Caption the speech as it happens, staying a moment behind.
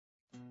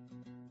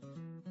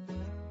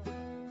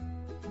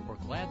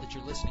glad that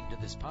you're listening to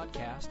this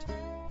podcast.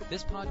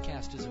 This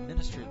podcast is a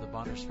ministry of the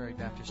Bonners Ferry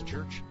Baptist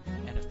Church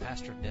and of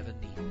Pastor Nevin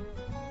Neal.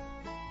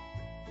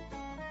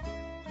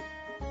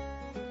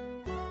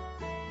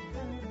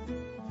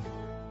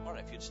 All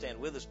right, if you'd stand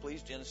with us,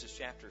 please. Genesis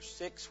chapter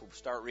 6. We'll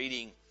start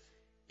reading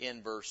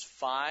in verse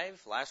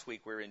 5. Last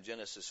week we were in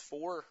Genesis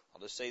 4.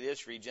 I'll just say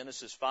this, read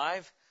Genesis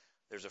 5.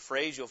 There's a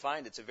phrase you'll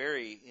find. It's a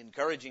very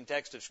encouraging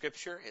text of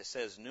Scripture. It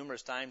says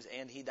numerous times,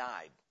 and he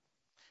died.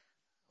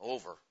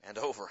 Over and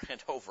over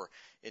and over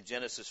in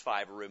Genesis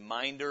 5. A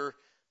reminder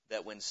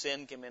that when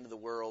sin came into the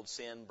world,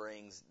 sin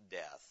brings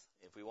death.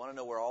 If we want to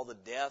know where all the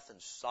death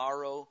and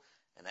sorrow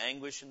and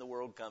anguish in the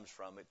world comes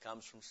from, it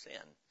comes from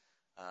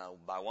sin.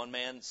 By one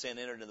man, sin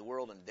entered into the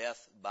world, and death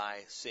by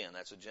sin.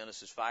 That's what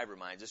Genesis 5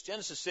 reminds us.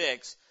 Genesis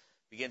 6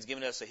 begins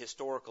giving us a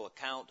historical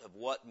account of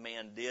what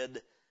man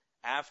did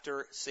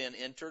after sin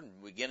entered.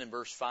 We begin in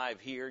verse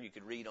 5 here. You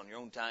could read on your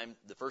own time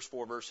the first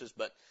 4 verses,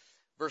 but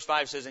verse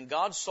 5 says, "And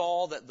God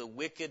saw that the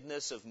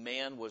wickedness of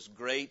man was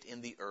great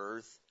in the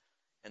earth,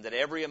 and that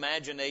every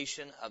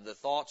imagination of the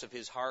thoughts of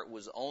his heart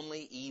was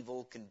only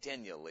evil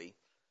continually.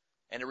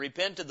 And it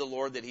repented the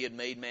Lord that he had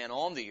made man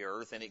on the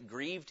earth, and it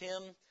grieved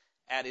him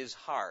at his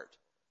heart.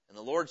 And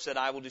the Lord said,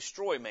 I will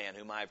destroy man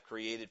whom I have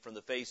created from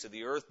the face of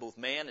the earth, both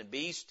man and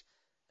beast,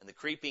 and the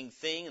creeping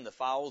thing and the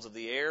fowls of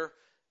the air,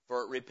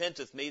 for it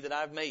repenteth me that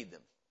I have made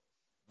them.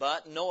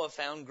 But Noah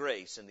found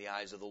grace in the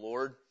eyes of the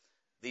Lord.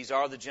 These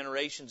are the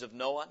generations of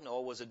Noah.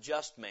 Noah was a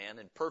just man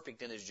and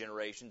perfect in his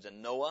generations,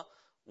 and Noah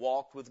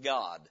walked with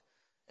God.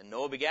 And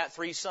Noah begat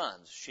 3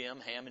 sons,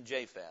 Shem, Ham, and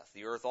Japheth.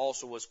 The earth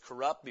also was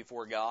corrupt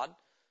before God,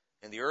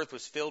 and the earth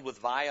was filled with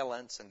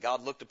violence. And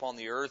God looked upon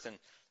the earth, and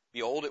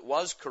behold, it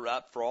was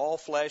corrupt, for all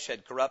flesh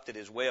had corrupted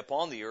his way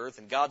upon the earth.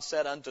 And God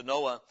said unto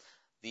Noah,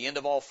 The end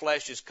of all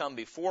flesh is come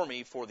before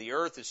me, for the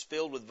earth is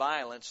filled with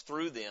violence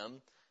through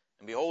them.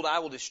 And behold, I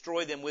will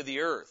destroy them with the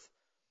earth.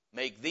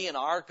 Make thee an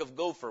ark of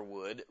gopher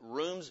wood.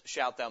 Rooms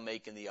shalt thou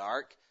make in the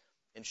ark,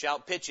 and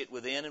shalt pitch it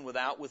within and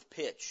without with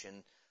pitch.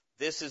 And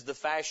this is the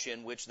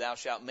fashion which thou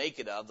shalt make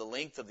it of. The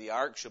length of the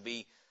ark shall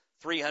be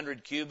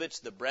 300 cubits,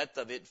 the breadth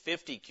of it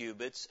 50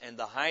 cubits, and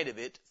the height of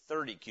it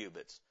 30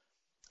 cubits.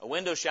 A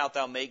window shalt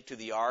thou make to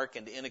the ark,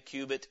 and in a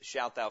cubit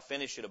shalt thou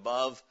finish it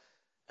above.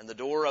 And the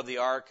door of the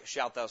ark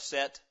shalt thou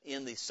set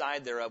in the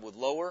side thereof with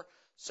lower,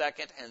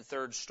 second, and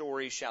third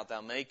stories shalt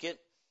thou make it.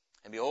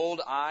 And behold,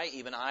 I,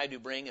 even I, do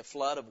bring a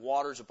flood of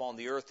waters upon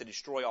the earth to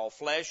destroy all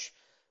flesh,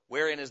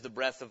 wherein is the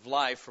breath of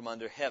life from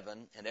under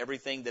heaven, and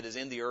everything that is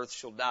in the earth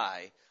shall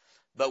die.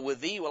 But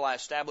with thee will I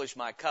establish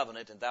my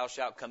covenant, and thou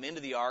shalt come into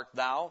the ark,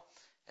 thou,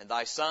 and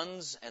thy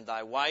sons, and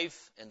thy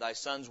wife, and thy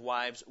sons'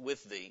 wives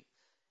with thee.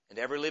 And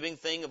every living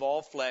thing of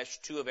all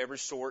flesh, 2 of every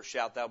sort,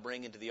 shalt thou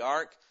bring into the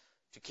ark,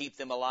 to keep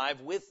them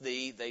alive with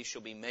thee. They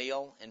shall be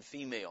male and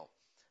female.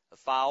 Of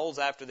fowls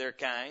after their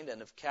kind,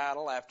 and of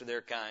cattle after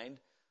their kind,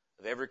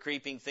 of every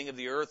creeping thing of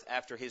the earth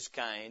after his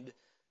kind.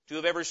 2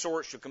 of every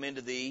sort shall come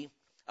unto thee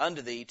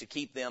to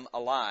keep them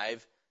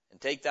alive. And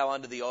take thou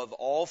unto thee of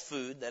all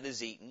food that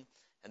is eaten,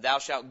 and thou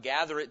shalt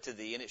gather it to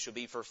thee, and it shall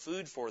be for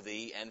food for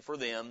thee and for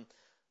them.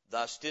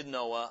 Thus did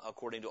Noah,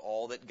 according to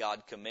all that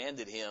God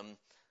commanded him,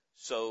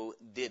 so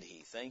did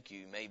he." Thank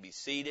you. You may be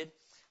seated.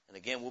 And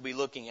again, we'll be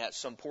looking at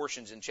some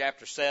portions in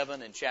chapter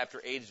 7 and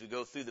chapter 8 as we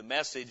go through the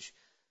message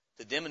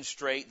to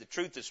demonstrate the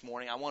truth this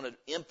morning. I want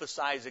to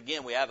emphasize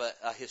again, we have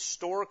a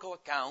historical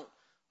account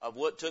of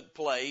what took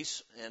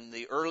place in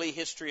the early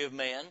history of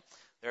man.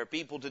 There are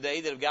people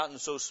today that have gotten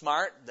so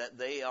smart that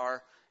they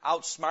are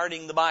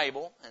outsmarting the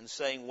Bible and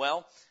saying,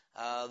 well,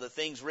 the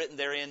things written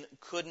therein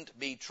couldn't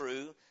be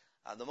true.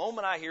 The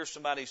moment I hear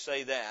somebody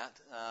say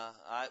that,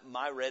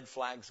 my red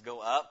flags go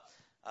up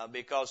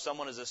because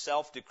someone is a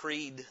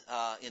self-decreed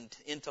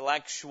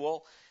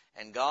intellectual,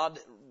 and God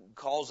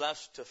calls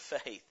us to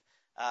faith.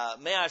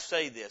 May I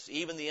say this,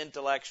 even the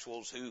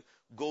intellectuals who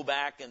go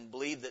back and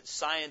believe that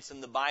science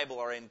and the Bible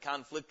are in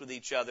conflict with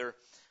each other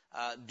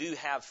do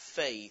have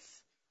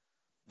faith.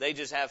 They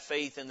just have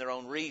faith in their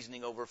own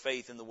reasoning over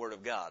faith in the Word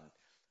of God.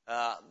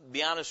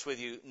 Be honest with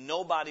you,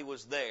 nobody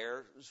was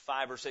there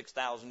 5,000 or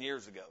 6,000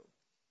 years ago.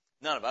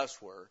 None of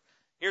us were.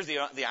 Here's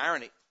the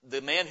irony.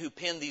 The man who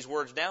penned these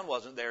words down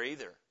wasn't there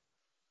either.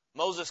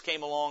 Moses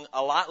came along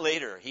a lot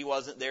later. He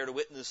wasn't there to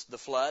witness the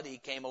flood. He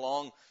came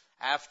along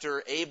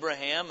after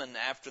Abraham and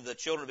after the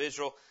children of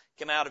Israel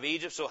came out of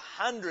Egypt. So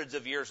hundreds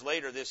of years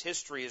later, this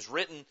history is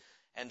written,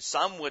 and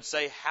some would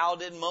say, how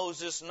did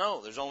Moses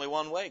know? There's only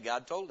one way.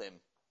 God told him.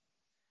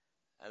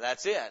 And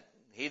that's it.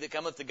 He that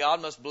cometh to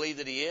God must believe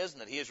that he is,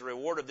 and that he is a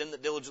reward of them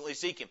that diligently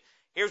seek him.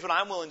 Here's what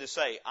I'm willing to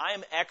say. I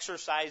am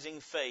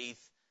exercising faith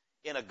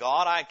in a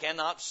God I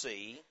cannot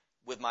see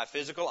with my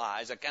physical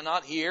eyes. I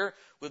cannot hear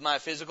with my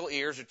physical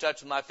ears or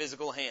touch with my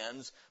physical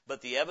hands,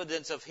 but the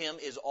evidence of him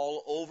is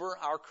all over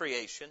our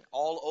creation,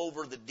 all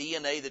over the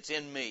DNA that's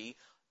in me.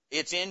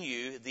 It's in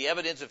you. The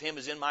evidence of him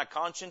is in my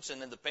conscience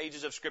and in the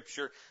pages of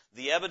Scripture.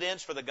 The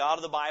evidence for the God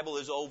of the Bible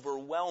is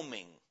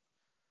overwhelming.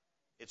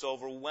 It's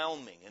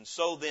overwhelming. And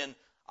so then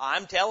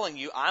I'm telling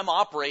you, I'm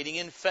operating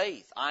in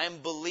faith. I'm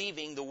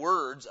believing the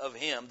words of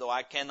Him. Though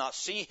I cannot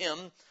see Him,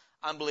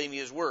 I'm believing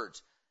His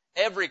words.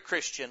 Every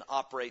Christian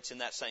operates in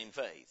that same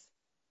faith.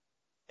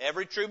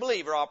 Every true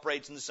believer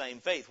operates in the same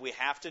faith. We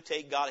have to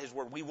take God at His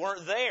word. We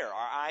weren't there.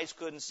 Our eyes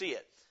couldn't see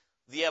it.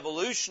 The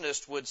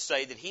evolutionist would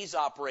say that he's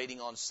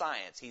operating on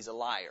science. He's a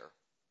liar,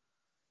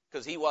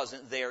 because he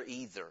wasn't there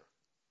either.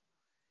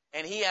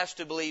 And he has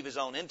to believe his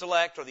own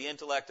intellect or the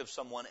intellect of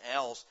someone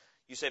else.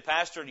 You say,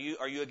 Pastor,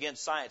 are you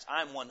against science?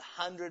 I'm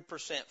 100%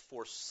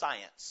 for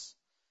science.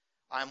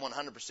 I'm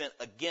 100%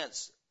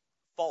 against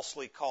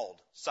falsely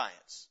called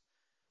science.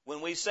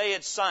 When we say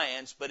it's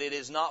science, but it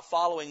is not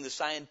following the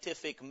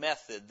scientific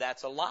method,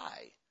 that's a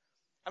lie.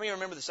 How many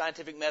remember the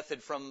scientific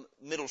method from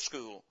middle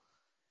school?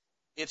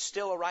 It's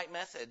still a right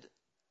method.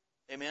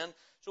 Amen?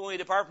 So when we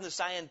depart from the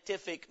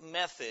scientific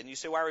method, and you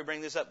say, why are we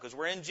bringing this up? Because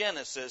we're in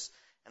Genesis,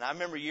 and I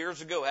remember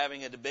years ago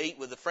having a debate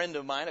with a friend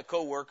of mine, a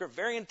co-worker,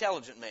 very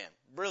intelligent man,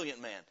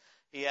 brilliant man.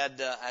 He had,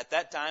 at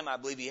that time, I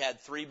believe he had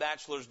 3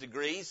 bachelor's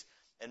degrees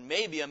and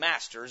maybe a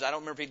master's. I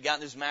don't remember if he'd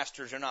gotten his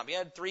master's or not. But he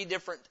had 3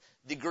 different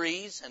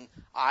degrees, and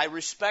I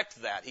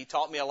respect that. He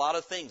taught me a lot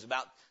of things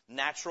about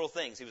natural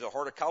things. He was a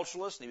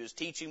horticulturalist, and he was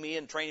teaching me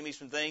and training me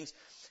some things.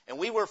 And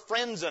we were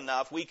friends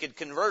enough we could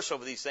converse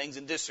over these things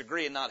and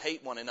disagree and not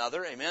hate one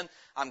another. Amen.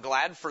 I'm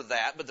glad for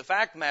that. But the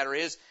fact of the matter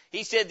is,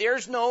 he said,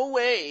 there's no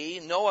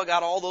way Noah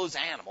got all those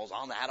animals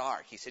on that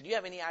ark. He said, do you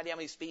have any idea how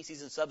many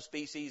species and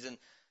subspecies? And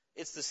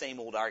it's the same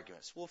old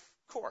arguments. Well, of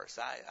course,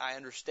 I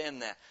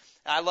understand that.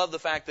 I love the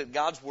fact that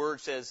God's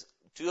Word says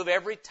 2 of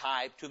every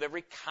type, 2 of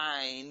every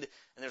kind,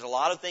 and there's a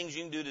lot of things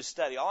you can do to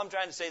study. All I'm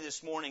trying to say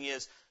this morning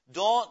is,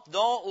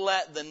 don't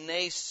let the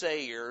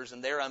naysayers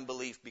and their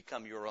unbelief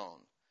become your own.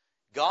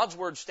 God's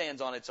Word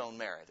stands on its own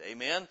merit.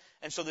 Amen?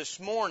 And so this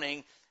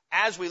morning,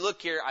 as we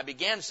look here, I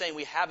began saying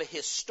we have a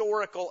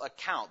historical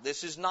account.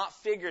 This is not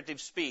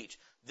figurative speech.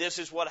 This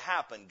is what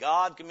happened.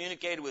 God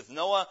communicated with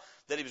Noah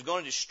that He was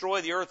going to destroy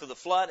the earth with a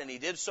flood, and He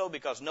did so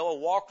because Noah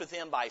walked with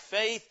Him by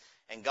faith,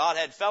 and God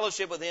had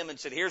fellowship with him and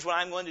said, here's what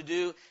I'm going to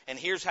do, and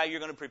here's how you're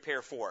going to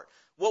prepare for it.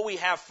 What we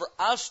have for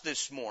us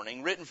this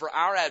morning, written for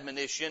our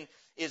admonition,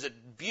 is a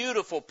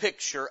beautiful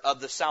picture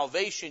of the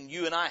salvation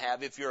you and I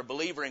have, if you're a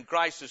believer in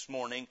Christ this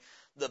morning,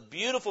 the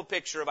beautiful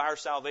picture of our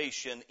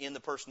salvation in the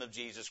person of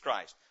Jesus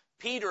Christ.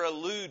 Peter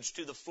alludes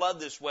to the flood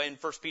this way in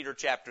 1 Peter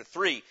chapter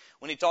 3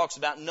 when he talks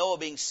about Noah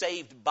being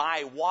saved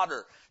by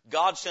water.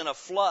 God sent a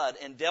flood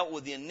and dealt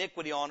with the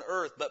iniquity on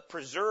earth, but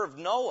preserved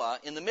Noah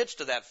in the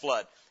midst of that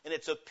flood. And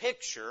it's a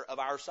picture of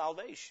our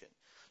salvation.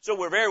 So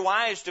we're very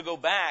wise to go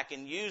back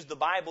and use the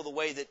Bible the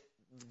way that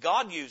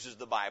God uses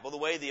the Bible, the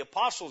way the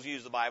apostles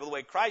use the Bible, the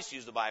way Christ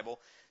used the Bible,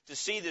 to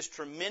see this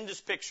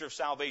tremendous picture of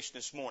salvation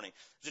this morning.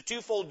 There's a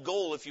twofold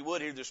goal, if you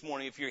would, here this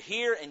morning. If you're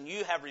here and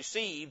you have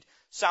received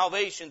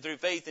salvation through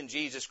faith in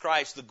Jesus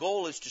Christ, the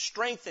goal is to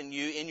strengthen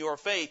you in your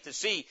faith to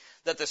see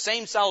that the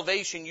same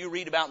salvation you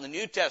read about in the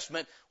New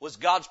Testament was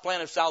God's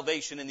plan of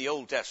salvation in the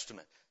Old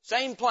Testament.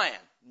 Same plan,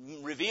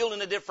 revealed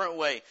in a different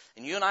way.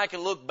 And you and I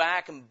can look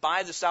back and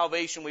by the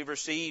salvation we've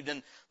received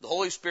and the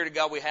Holy Spirit of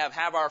God we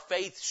have our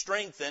faith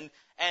strengthened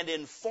and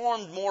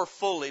informed more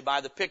fully by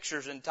the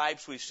pictures and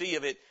types we see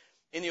of it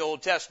in the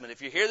Old Testament.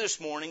 If you're here this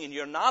morning and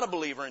you're not a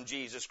believer in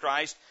Jesus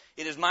Christ,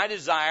 it is my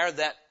desire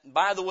that,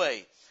 by the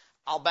way,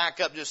 I'll back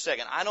up just a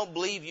second. I don't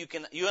believe you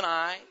and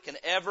I can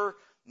ever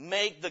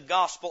make the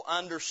gospel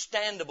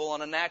understandable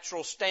on a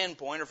natural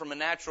standpoint or from a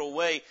natural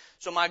way.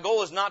 So my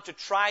goal is not to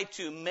try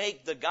to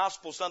make the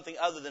gospel something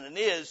other than it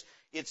is.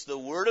 It's the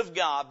Word of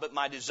God, but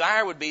my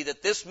desire would be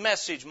that this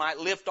message might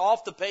lift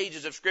off the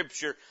pages of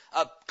Scripture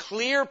a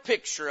clear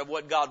picture of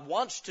what God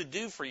wants to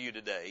do for you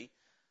today.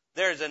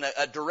 There's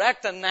a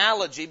direct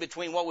analogy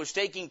between what was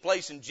taking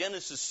place in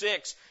Genesis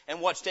 6 and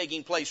what's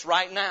taking place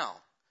right now.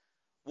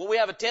 What we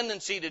have a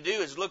tendency to do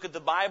is look at the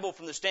Bible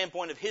from the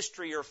standpoint of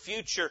history or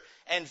future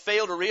and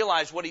fail to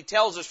realize what He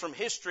tells us from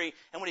history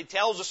and what He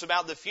tells us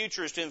about the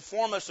future is to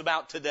inform us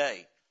about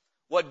today.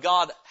 What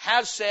God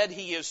has said,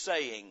 He is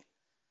saying.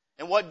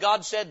 And what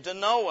God said to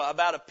Noah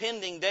about a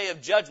pending day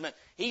of judgment,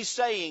 He's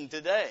saying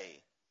today.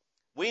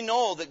 We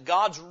know that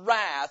God's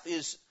wrath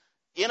is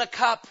in a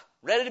cup,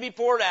 ready to be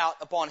poured out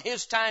upon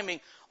His timing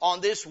on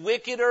this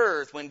wicked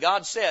earth when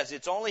God says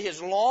it's only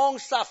His long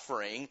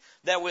suffering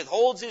that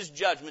withholds His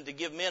judgment to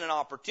give men an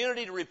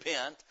opportunity to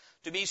repent,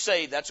 to be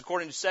saved. That's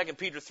according to 2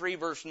 Peter 3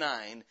 verse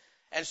 9.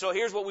 And so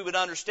here's what we would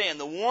understand.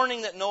 The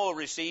warning that Noah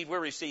received, we're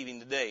receiving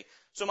today.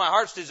 So my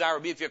heart's desire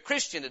would be if you're a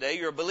Christian today,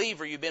 you're a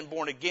believer, you've been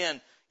born again,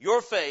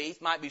 your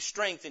faith might be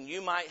strengthened.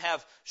 You might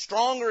have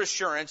stronger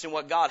assurance in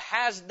what God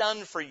has done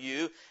for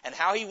you and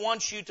how He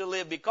wants you to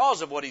live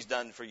because of what He's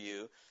done for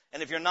you.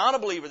 And if you're not a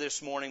believer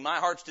this morning, my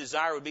heart's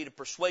desire would be to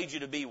persuade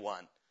you to be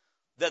one.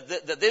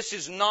 That this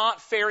is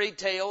not fairy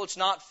tale, it's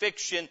not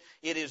fiction,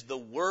 it is the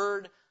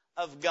Word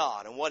of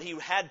God. And what He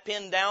had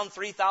pinned down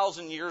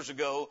 3,000 years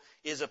ago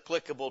is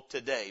applicable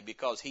today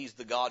because He's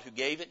the God who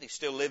gave it, and He's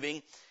still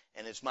living.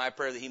 And it's my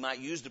prayer that He might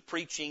use the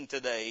preaching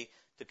today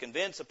to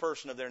convince a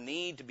person of their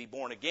need to be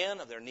born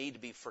again, of their need to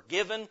be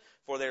forgiven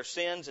for their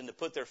sins, and to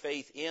put their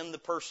faith in the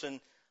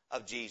person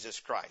of Jesus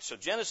Christ. So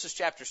Genesis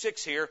chapter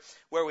 6 here,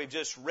 where we've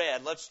just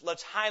read,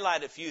 let's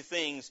highlight a few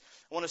things.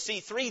 I want to see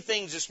three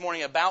things this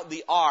morning about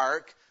the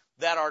ark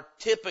that are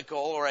typical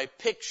or a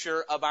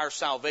picture of our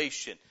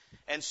salvation.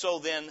 And so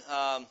then,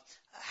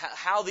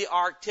 how the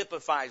ark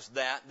typifies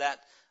that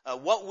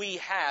what we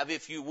have,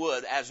 if you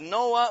would, as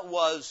Noah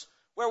was,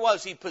 where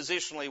was he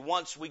positionally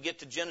once we get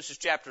to Genesis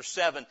chapter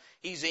 7?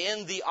 He's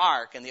in the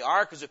ark, and the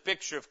ark is a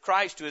picture of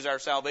Christ who is our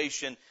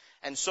salvation.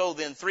 And so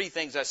then three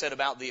things I said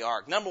about the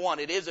ark. Number one,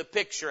 it is a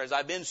picture, as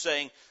I've been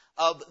saying,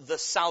 of the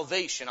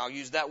salvation. I'll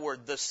use that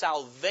word, the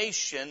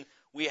salvation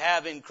we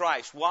have in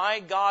Christ. Why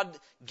God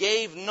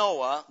gave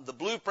Noah the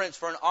blueprints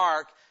for an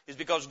ark is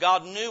because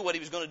God knew what he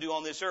was going to do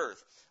on this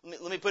earth.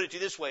 Let me put it to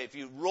you this way. If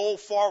you roll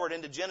forward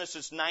into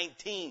Genesis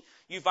 19,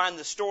 you find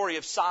the story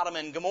of Sodom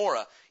and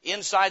Gomorrah.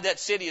 Inside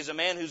that city is a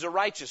man who's a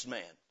righteous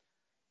man.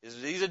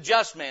 He's a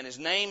just man. His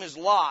name is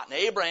Lot. And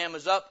Abraham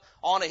is up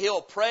on a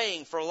hill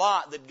praying for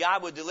Lot that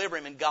God would deliver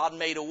him. And God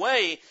made a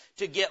way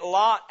to get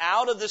Lot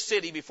out of the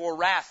city before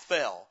wrath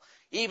fell.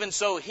 Even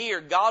so here,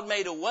 God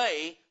made a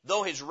way,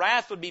 though his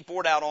wrath would be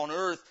poured out on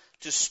earth,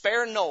 to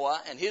spare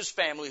Noah and his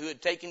family who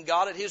had taken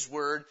God at his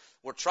word,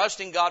 were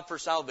trusting God for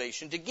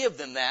salvation, to give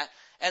them that.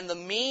 And the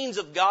means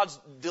of God's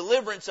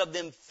deliverance of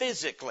them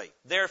physically,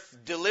 their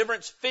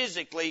deliverance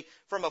physically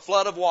from a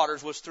flood of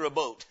waters, was through a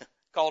boat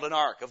called an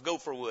ark of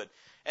gopher wood.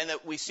 And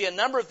that we see a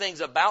number of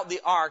things about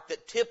the ark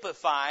that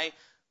typify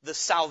the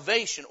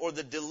salvation or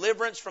the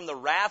deliverance from the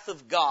wrath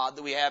of God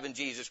that we have in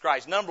Jesus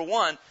Christ. Number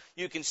one,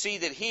 you can see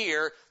that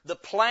here the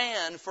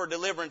plan for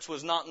deliverance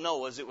was not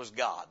Noah's, it was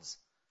God's.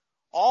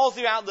 All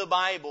throughout the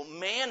Bible,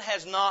 man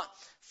has not,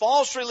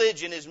 false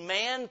religion is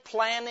man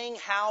planning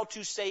how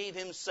to save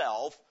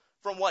himself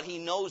from what he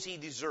knows he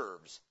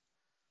deserves.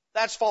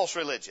 That's false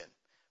religion.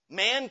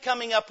 Man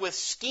coming up with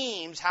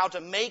schemes how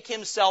to make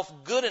himself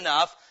good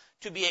enough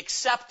to be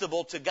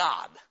acceptable to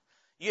God.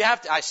 You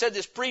have to, I said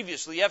this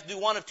previously, you have to do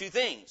one of two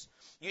things.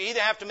 You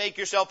either have to make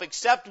yourself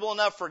acceptable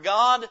enough for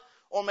God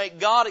or make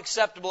God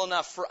acceptable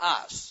enough for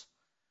us.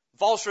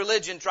 False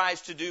religion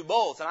tries to do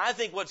both. And I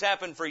think what's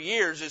happened for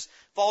years is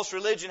false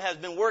religion has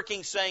been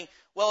working saying,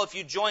 well, if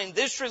you join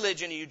this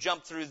religion and you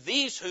jump through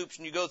these hoops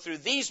and you go through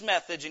these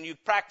methods and you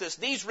practice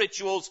these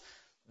rituals,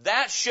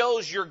 that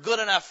shows you're good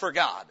enough for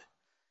God.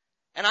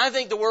 And I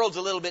think the world's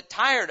a little bit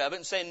tired of it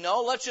and saying,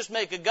 no, let's just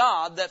make a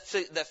God that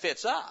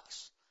fits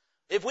us.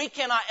 If we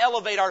cannot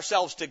elevate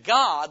ourselves to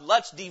God,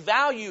 let's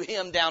devalue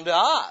him down to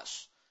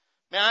us.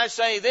 May I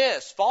say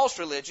this? False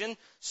religion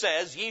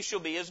says ye shall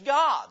be as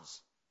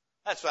gods.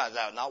 That's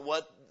not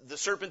what the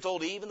serpent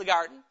told Eve in the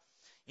garden.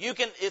 You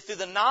can, if through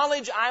the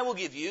knowledge I will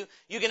give you,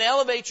 you can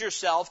elevate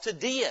yourself to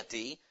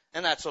deity,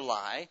 and that's a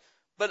lie.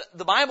 But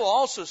the Bible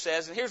also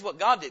says, and here's what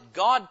God did.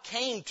 God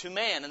came to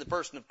man in the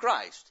person of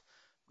Christ.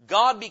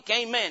 God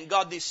became man.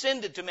 God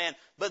descended to man.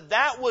 But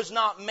that was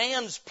not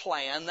man's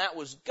plan. That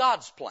was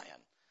God's plan.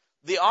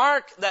 The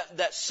ark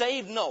that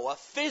saved Noah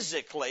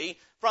physically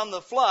from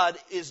the flood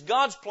is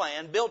God's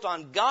plan, built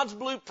on God's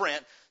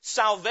blueprint.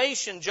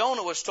 Salvation,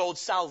 Jonah was told,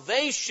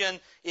 salvation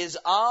is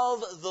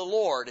of the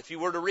Lord. If you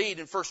were to read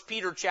in 1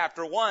 Peter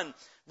chapter 1,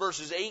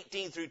 verses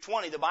 18 through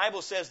 20, the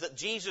Bible says that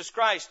Jesus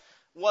Christ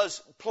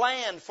was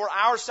planned for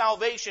our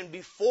salvation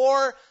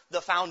before the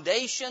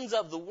foundations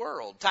of the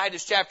world.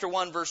 Titus chapter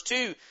 1 verse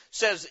 2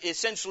 says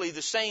essentially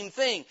the same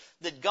thing,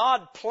 that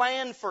God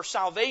planned for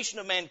salvation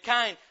of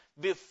mankind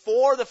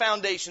before the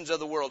foundations of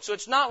the world. So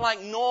it's not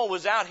like Noah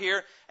was out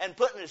here and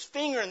putting his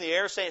finger in the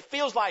air saying, it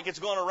feels like it's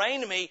going to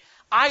rain to me,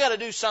 I got to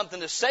do something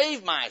to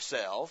save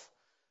myself.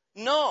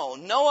 No,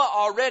 Noah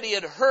already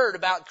had heard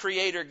about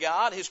Creator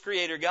God, his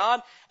Creator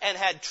God, and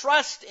had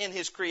trust in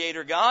his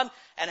Creator God,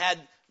 and had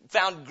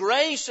found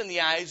grace in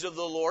the eyes of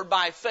the Lord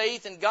by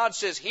faith. And God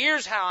says,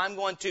 here's how I'm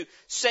going to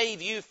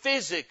save you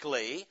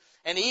physically.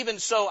 And even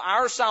so,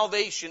 our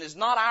salvation is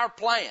not our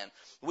plan.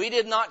 We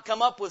did not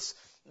come up with,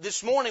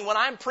 this morning when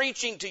I'm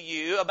preaching to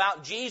you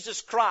about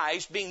Jesus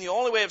Christ being the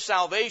only way of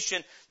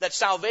salvation, that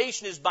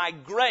salvation is by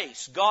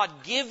grace. God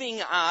giving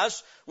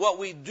us what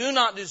we do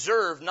not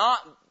deserve, not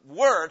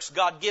works,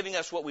 God giving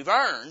us what we've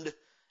earned.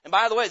 And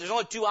by the way, there's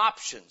only two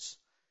options.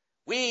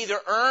 We either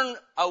earn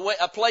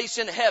a place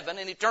in heaven,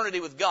 in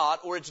eternity with God,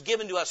 or it's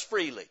given to us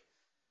freely.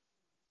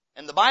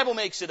 And the Bible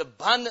makes it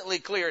abundantly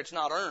clear it's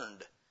not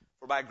earned.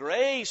 For by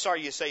grace are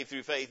you saved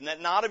through faith, and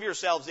that not of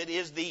yourselves. It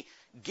is the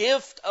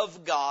gift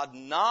of God,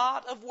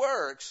 not of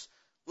works,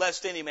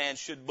 lest any man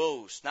should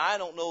boast.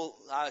 Now,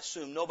 I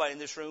assume nobody in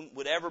this room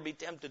would ever be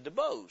tempted to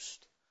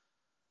boast.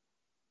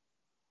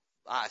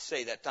 I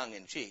say that tongue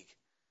in cheek.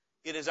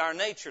 It is our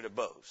nature to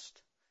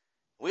boast.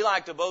 We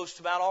like to boast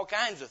about all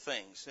kinds of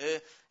things.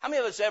 How many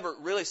of us ever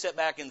really sat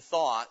back and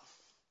thought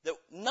that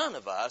none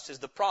of us is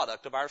the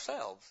product of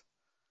ourselves?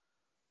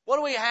 What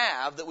do we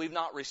have that we've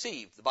not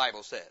received, the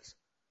Bible says?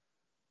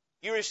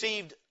 You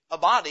received a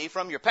body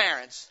from your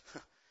parents.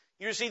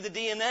 You received the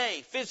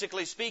DNA,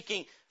 physically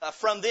speaking,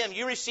 from them.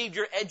 You received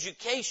your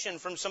education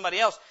from somebody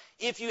else.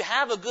 If you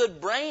have a good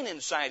brain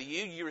inside of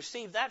you, you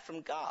receive that from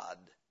God.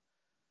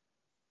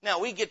 Now,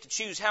 we get to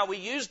choose how we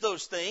use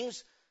those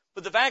things,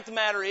 but the fact of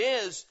the matter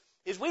is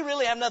we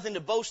really have nothing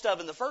to boast of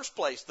in the first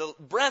place. The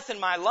breath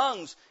in my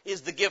lungs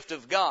is the gift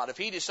of God. If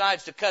He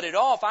decides to cut it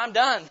off, I'm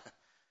done.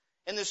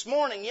 And this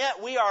morning,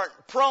 yet we are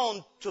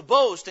prone to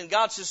boast, and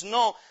God says,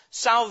 no,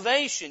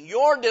 salvation,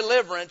 your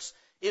deliverance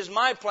is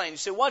my plan. You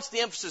say, what's the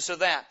emphasis of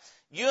that?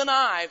 You and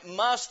I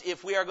must,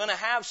 if we are going to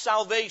have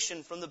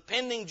salvation from the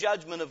pending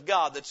judgment of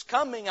God that's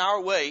coming our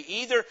way,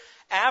 either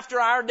after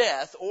our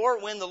death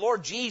or when the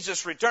Lord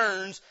Jesus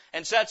returns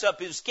and sets up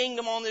His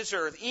kingdom on this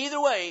earth,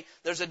 either way,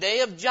 there's a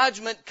day of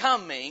judgment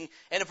coming,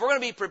 and if we're going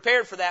to be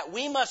prepared for that,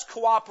 we must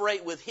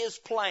cooperate with His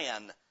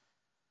plan.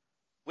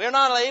 We're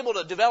not able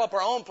to develop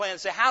our own plan and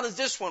say, how does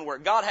this one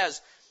work? God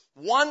has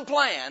one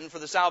plan for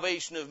the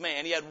salvation of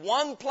man. He had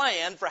one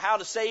plan for how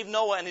to save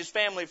Noah and his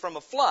family from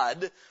a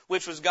flood,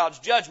 which was God's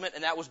judgment,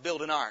 and that was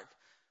build an ark.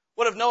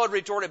 What if Noah had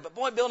retorted, but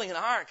boy, building an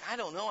ark, I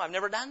don't know, I've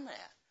never done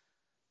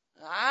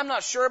that. I'm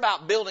not sure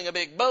about building a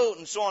big boat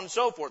and so on and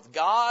so forth.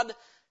 God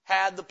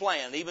had the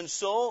plan. Even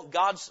so,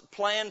 God's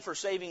plan for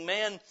saving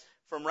man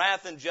from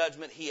wrath and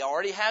judgment, He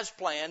already has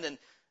planned, and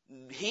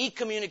He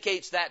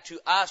communicates that to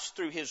us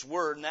through His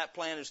Word, and that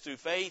plan is through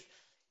faith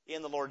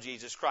in the Lord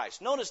Jesus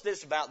Christ. Notice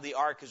this about the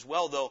ark as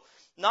well, though.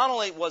 Not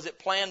only was it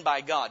planned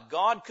by God,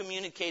 God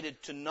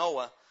communicated to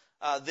Noah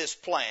this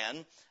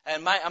plan,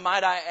 and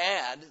might I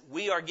add,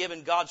 we are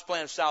given God's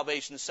plan of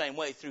salvation the same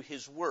way through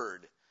His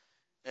Word.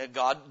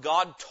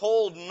 God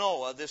told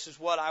Noah, this is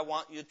what I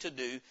want you to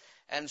do,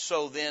 and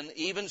so then,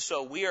 even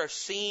so,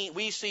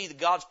 we see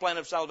God's plan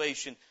of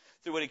salvation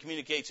through what He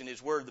communicates in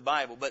His Word, the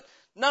Bible. But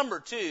number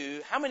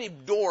two, how many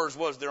doors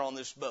was there on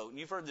this boat? And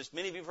you've heard this,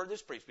 many of you have heard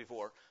this preached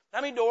before. How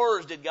many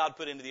doors did God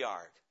put into the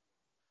ark?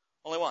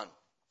 Only one.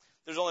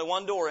 There's only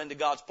one door into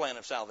God's plan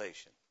of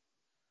salvation.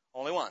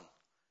 Only one.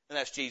 And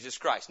that's Jesus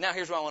Christ. Now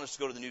here's where I want us to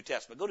go to the New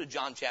Testament. Go to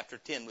John chapter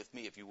 10 with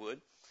me, if you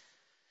would.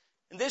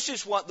 And this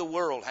is what the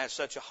world has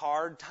such a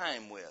hard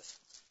time with.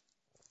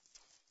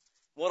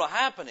 What will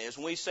happen is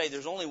when we say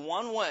there's only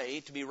one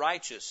way to be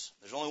righteous,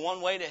 there's only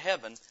one way to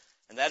heaven,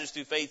 and that is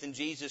through faith in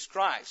Jesus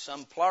Christ.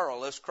 Some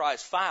pluralist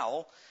cries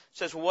foul,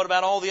 says, well, what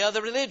about all the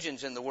other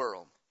religions in the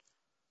world?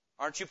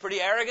 Aren't you pretty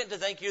arrogant to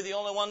think you're the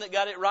only one that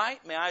got it right?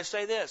 May I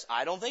say this?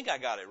 I don't think I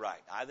got it right.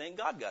 I think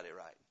God got it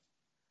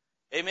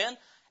right. Amen?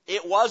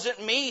 It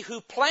wasn't me who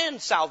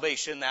planned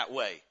salvation that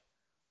way.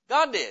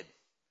 God did.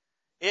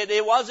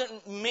 It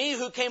wasn't me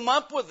who came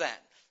up with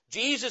that.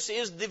 Jesus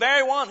is the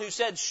very one who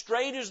said,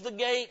 straight is the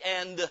gate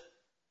and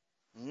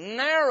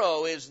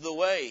narrow is the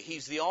way.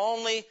 He's the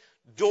only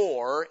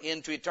door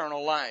into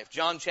eternal life.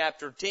 John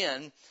chapter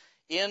 10,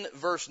 in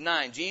verse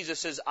 9, Jesus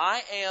says,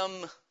 I am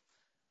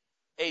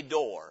a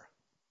door.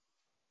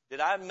 Did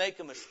I make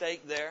a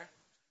mistake there?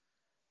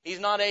 He's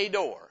not a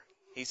door.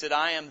 He said,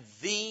 I am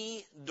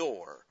the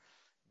door.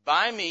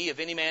 By me,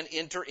 if any man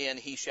enter in,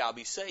 he shall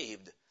be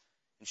saved,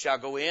 and shall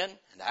go in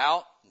and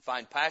out and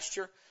find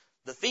pasture.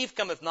 The thief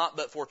cometh not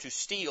but for to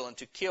steal and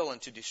to kill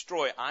and to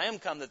destroy. I am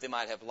come that they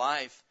might have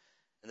life,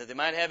 and that they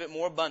might have it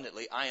more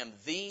abundantly. I am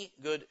the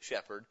good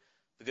shepherd.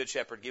 The good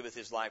shepherd giveth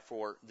his life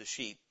for the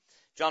sheep.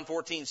 John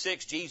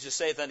 14:6, Jesus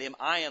saith unto him,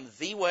 I am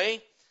the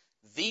way,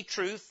 the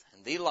truth,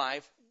 and the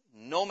life.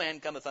 No man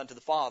cometh unto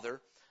the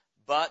Father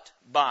but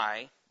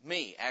by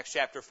me. Acts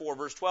chapter 4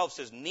 verse 12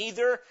 says,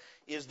 neither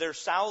is there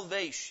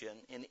salvation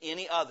in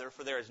any other,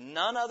 for there is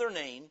none other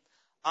name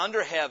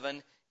under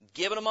heaven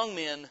given among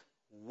men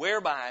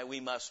whereby we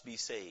must be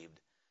saved.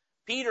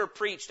 Peter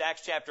preached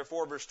Acts chapter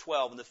 4 verse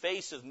 12 in the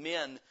face of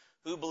men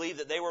who believed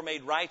that they were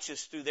made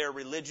righteous through their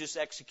religious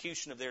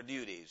execution of their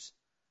duties.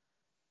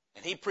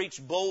 And he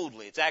preached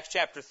boldly. It's Acts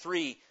chapter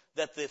 3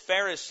 that the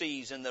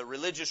Pharisees and the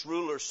religious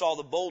rulers saw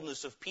the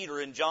boldness of Peter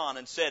and John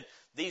and said,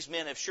 these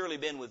men have surely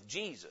been with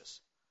Jesus.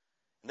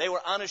 And they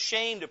were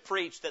unashamed to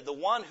preach that the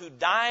one who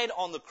died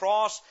on the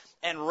cross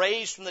and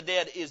raised from the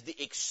dead is the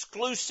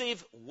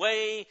exclusive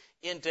way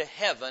into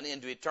heaven,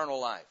 into eternal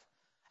life.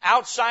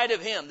 Outside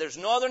of Him, there's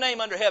no other name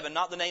under heaven,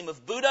 not the name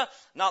of Buddha,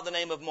 not the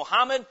name of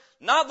Muhammad,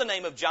 not the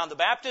name of John the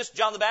Baptist.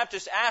 John the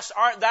Baptist asked,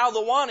 art thou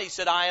the one? He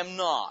said, I am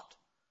not.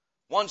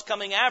 One's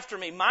coming after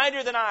me,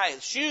 mightier than I,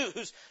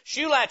 whose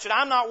shoe latchet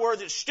I'm not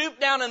worthy to stoop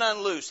down and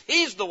unloose.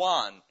 He's the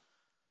one.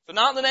 So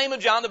not in the name of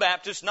John the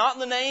Baptist, not in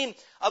the name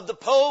of the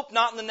Pope,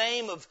 not in the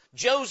name of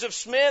Joseph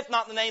Smith,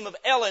 not in the name of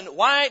Ellen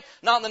White,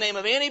 not in the name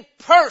of any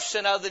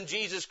person other than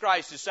Jesus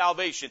Christ is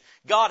salvation.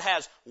 God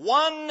has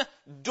one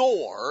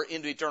door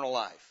into eternal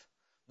life.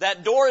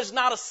 That door is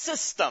not a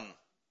system.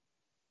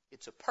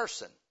 It's a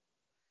person.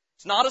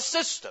 It's not a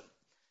system.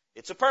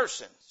 It's a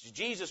person.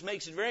 Jesus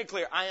makes it very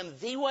clear. I am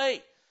the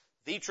way,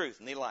 the truth,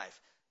 and the life.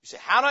 You say,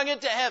 how do I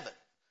get to heaven?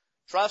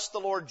 Trust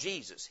the Lord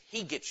Jesus.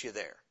 He gets you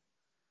there.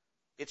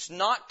 It's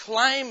not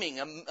climbing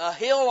a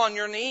hill on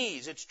your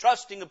knees. It's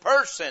trusting a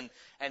person,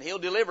 and He'll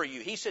deliver you.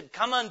 He said,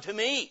 come unto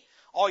me,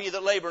 all you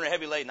that labor and are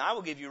heavy laden. I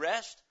will give you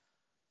rest.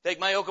 Take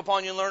my yoke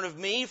upon you and learn of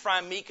me, for I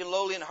am meek and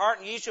lowly in heart,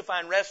 and ye shall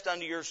find rest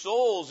unto your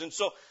souls. And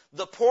so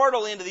the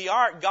portal into the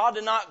ark, God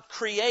did not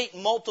create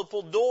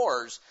multiple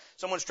doors.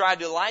 Someone's tried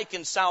to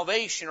liken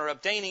salvation or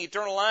obtaining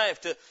eternal life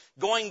to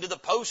going to the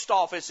post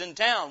office in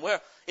town,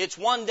 where it's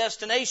one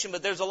destination,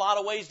 but there's a lot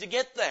of ways to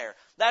get there.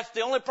 That's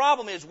the only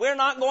problem is we're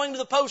not going to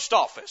the post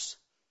office.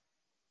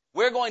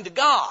 We're going to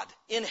God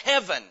in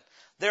heaven.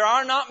 There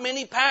are not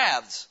many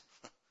paths.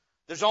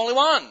 There's only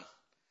one.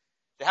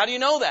 How do you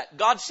know that?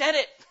 God said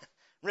it.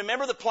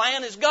 Remember, the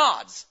plan is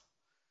God's.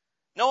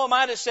 Noah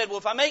might have said, well,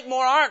 if I make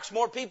more arks,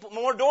 more people,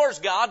 more doors,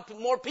 God,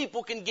 more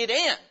people can get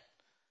in.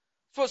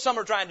 That's what some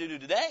are trying to do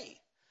today.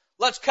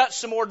 Let's cut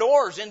some more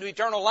doors into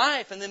eternal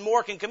life, and then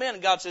more can come in.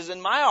 And God says,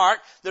 in my ark,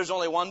 there's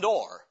only one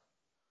door.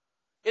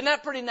 Isn't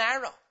that pretty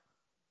narrow?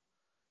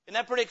 Isn't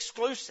that pretty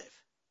exclusive?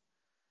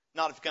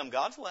 Not if you come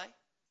God's way.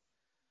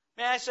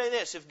 May I say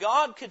this? If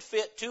God could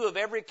fit two of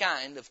every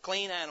kind of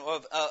clean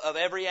animal, of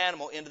every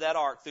animal into that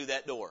ark through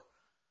that door,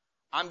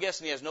 I'm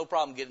guessing He has no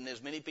problem getting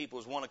as many people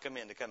as want to come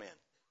in.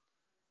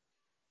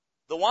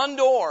 The one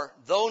door,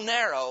 though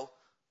narrow,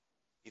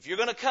 if you're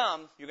going to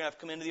come, you're going to have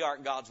to come into the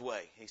ark God's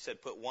way. He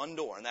said, put one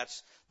door. And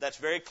that's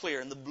very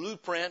clear in the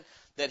blueprint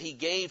that He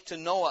gave to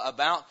Noah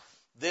about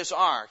this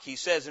ark. He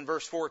says in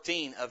verse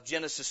 14 of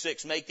Genesis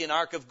 6, make thee an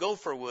ark of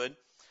gopher wood.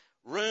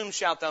 Room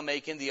shalt thou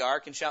make in the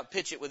ark, and shalt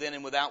pitch it within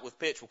and without with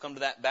pitch. We'll come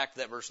to that, back to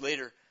that verse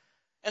later.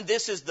 And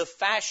this is the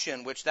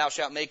fashion which thou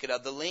shalt make it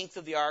of. The length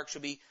of the ark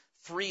shall be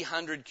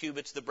 300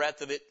 cubits, the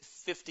breadth of it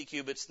 50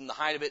 cubits, and the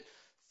height of it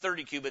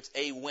 30 cubits.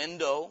 A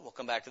window, we'll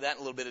come back to that in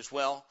a little bit as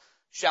well,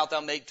 shalt thou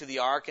make to the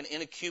ark, and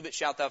in a cubit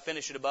shalt thou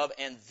finish it above,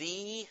 and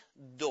the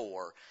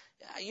door.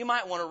 You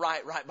might want to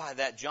write right by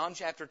that. John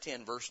chapter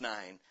 10, verse 9.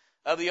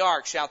 Of the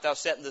ark shalt thou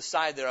set in the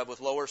side thereof, with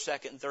lower,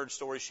 second, and third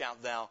stories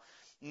shalt thou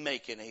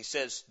make it. And he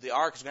says the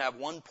ark is going to have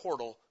one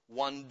portal,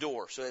 one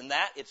door. So in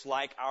that, it's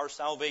like our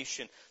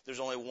salvation. There's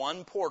only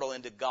one portal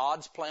into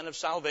God's plan of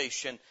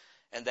salvation,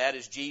 and that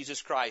is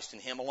Jesus Christ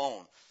and Him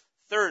alone.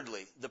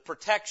 Thirdly, the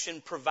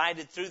protection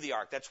provided through the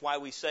ark. That's why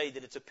we say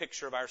that it's a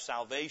picture of our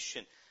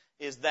salvation,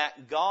 is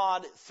that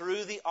God,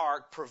 through the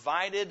ark,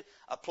 provided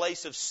a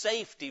place of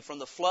safety from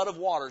the flood of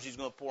waters He's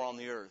going to pour on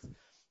the earth.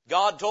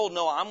 God told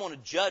Noah, I'm going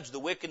to judge the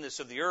wickedness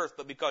of the earth,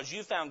 but because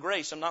you found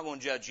grace, I'm not going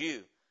to judge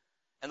you.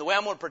 And the way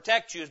I'm going to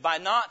protect you is by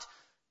not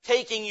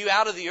taking you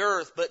out of the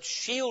earth, but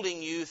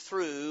shielding you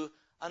through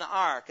an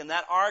ark. And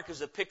that ark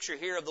is a picture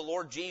here of the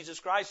Lord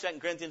Jesus Christ. 2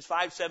 Corinthians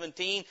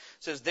 5:17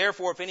 says,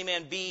 therefore, if any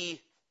man be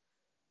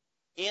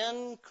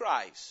in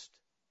Christ,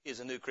 he is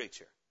a new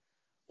creature.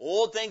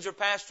 Old things are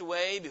passed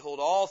away. Behold,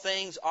 all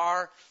things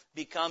are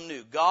become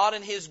new. God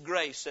in His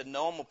grace said,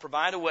 no, I'm going to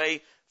provide a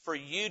way for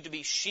you to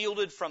be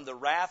shielded from the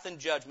wrath and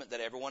judgment that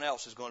everyone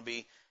else is going to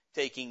be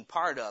taking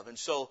part of. And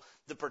so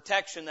the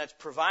protection that's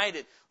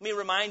provided. Let me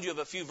remind you of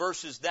a few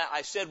verses that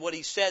I said what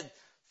He said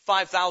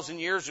 5,000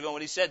 years ago,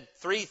 and He said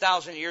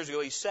 3,000 years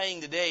ago, He's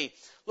saying today.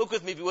 Look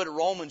with me, if you would, at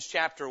Romans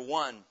chapter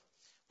 1.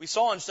 We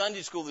saw in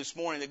Sunday school this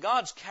morning that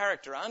God's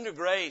character, under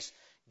grace,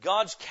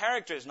 God's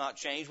character has not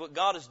changed. What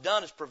God has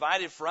done is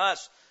provided for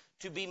us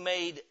to be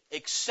made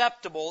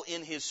acceptable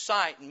in His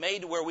sight and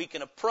made to where we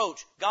can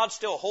approach. God's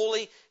still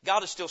holy.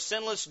 God is still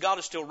sinless. God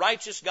is still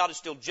righteous. God is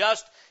still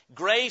just.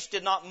 Grace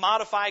did not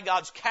modify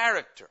God's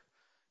character.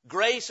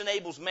 Grace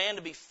enables man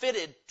to be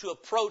fitted to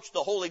approach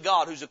the holy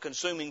God who's a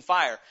consuming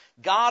fire.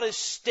 God is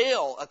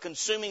still a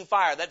consuming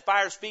fire. That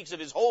fire speaks of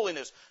His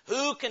holiness.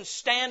 Who can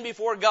stand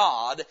before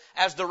God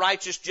as the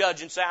righteous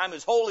judge and say, I'm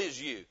as holy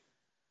as you?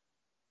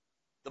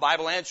 The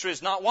Bible answer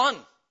is not one.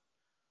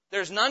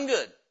 There's none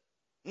good.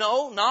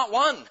 No, not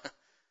one.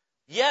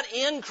 Yet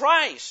in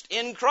Christ,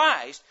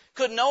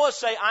 could Noah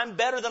say, I'm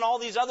better than all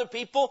these other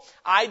people?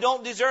 I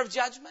don't deserve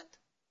judgment?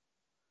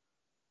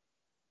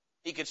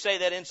 He could say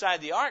that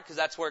inside the ark because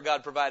that's where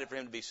God provided for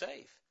him to be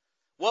safe.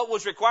 What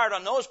was required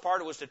on Noah's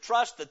part was to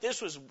trust that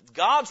this was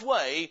God's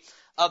way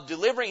of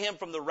delivering him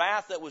from the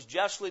wrath that was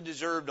justly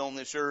deserved on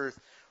this earth.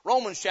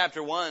 Romans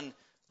chapter 1,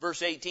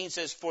 verse 18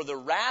 says, for the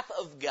wrath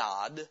of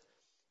God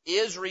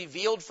is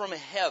revealed from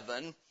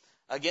heaven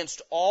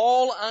against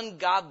all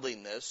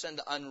ungodliness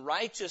and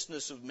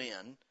unrighteousness of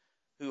men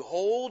who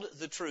hold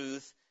the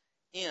truth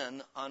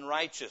in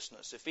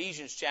unrighteousness.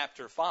 Ephesians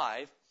chapter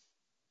 5,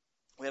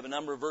 we have a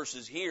number of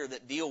verses here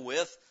that deal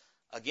with,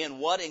 again,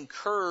 what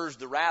incurs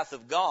the wrath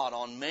of God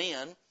on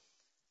man.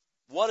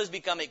 What has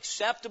become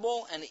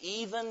acceptable and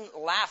even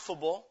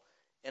laughable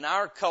in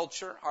our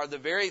culture are the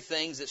very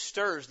things that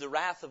stirs the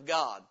wrath of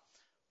God.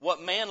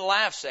 What man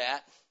laughs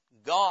at,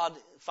 God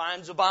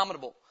finds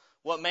abominable.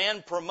 What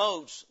man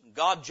promotes,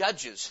 God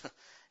judges.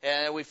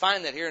 And we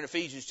find that here in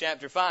Ephesians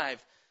chapter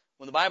 5,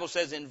 when the Bible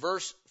says in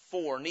verse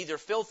 4, neither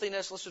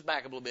filthiness, let's just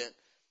back up a little bit,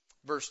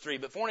 verse 3,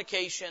 but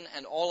fornication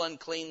and all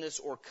uncleanness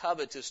or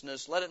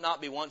covetousness, let it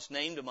not be once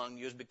named among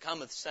you as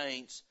becometh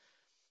saints,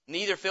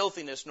 neither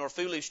filthiness, nor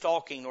foolish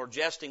talking, nor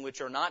jesting,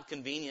 which are not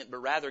convenient,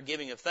 but rather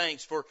giving of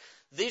thanks. For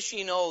this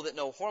ye know, that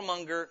no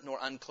whoremonger, nor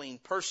unclean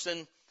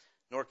person,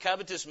 nor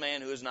covetous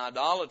man who is an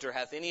idolater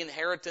hath any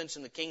inheritance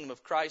in the kingdom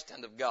of Christ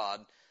and of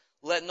God.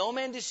 Let no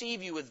man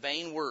deceive you with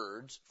vain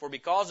words, for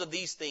because of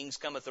these things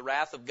cometh the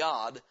wrath of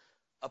God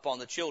upon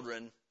the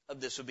children of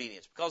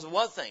disobedience. Because of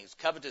what things?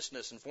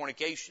 Covetousness and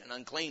fornication,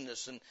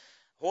 uncleanness and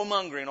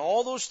whoremongering,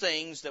 all those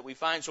things that we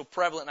find so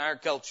prevalent in our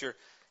culture.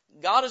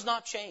 God has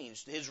not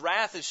changed. His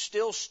wrath is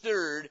still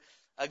stirred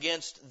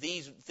against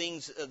these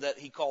things that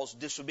he calls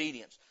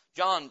disobedience.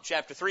 John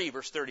chapter 3,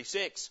 verse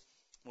 36.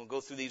 We'll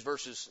go through these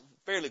verses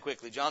fairly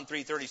quickly. John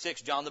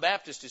 3:36. John the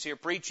Baptist is here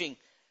preaching.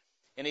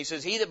 And he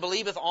says, He that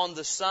believeth on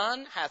the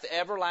Son hath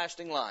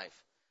everlasting life.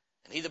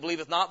 And he that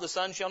believeth not the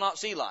Son shall not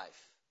see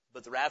life,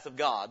 but the wrath of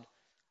God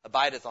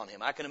abideth on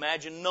him. I can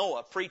imagine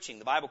Noah preaching.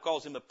 The Bible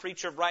calls him a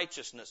preacher of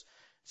righteousness.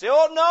 Say,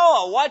 oh,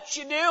 Noah, what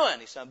you doing?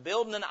 He said, I'm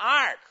building an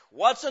ark.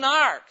 What's an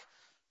ark?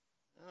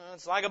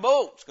 It's like a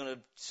boat. It's going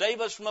to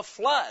save us from a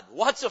flood.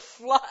 What's a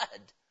flood?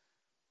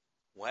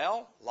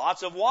 Well,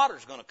 lots of water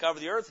is going to cover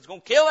the earth. It's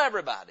going to kill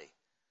everybody.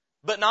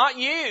 But not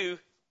you.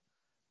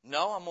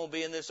 No, I'm going to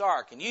be in this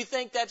ark. And you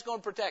think that's going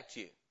to protect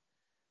you?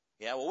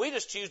 Yeah, well, we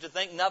just choose to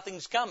think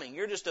nothing's coming.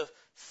 You're just a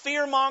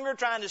fearmonger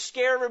trying to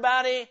scare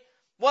everybody.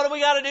 What do we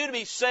got to do to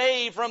be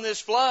saved from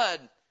this flood?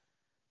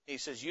 He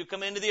says, you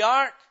come into the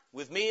ark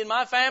with me and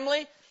my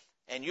family,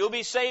 and you'll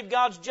be saved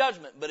God's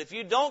judgment. But if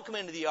you don't come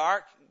into the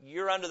ark,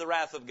 you're under the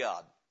wrath of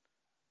God.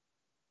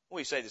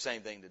 We say the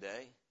same thing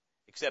today,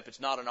 except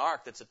it's not an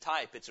ark that's a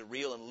type. It's a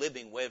real and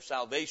living way of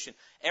salvation.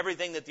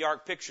 Everything that the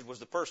ark pictured was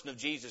the person of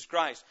Jesus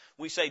Christ.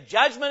 We say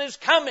judgment is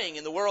coming,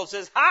 and the world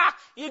says, ha,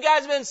 you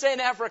guys have been saying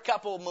that for a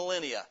couple of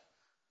millennia.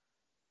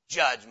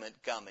 Judgment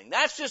coming.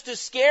 That's just to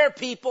scare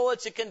people.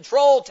 It's a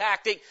control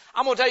tactic.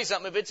 I'm going to tell you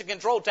something. If it's a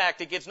control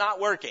tactic, it's not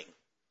working.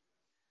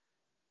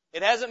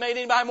 It hasn't made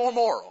anybody more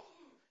moral.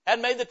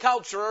 Hasn't made the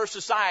culture or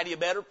society a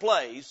better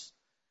place.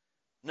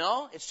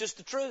 No, it's just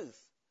the truth.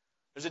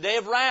 There's a day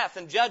of wrath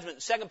and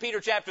judgment. 2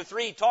 Peter chapter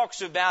 3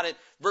 talks about it,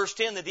 verse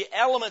 10, that the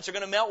elements are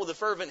going to melt with a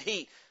fervent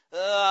heat.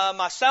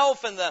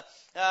 Myself and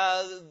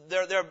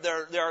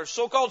there are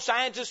so-called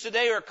scientists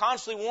today who are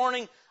constantly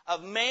warning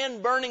of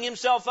man burning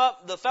himself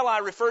up. The fellow I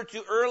referred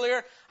to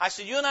earlier, I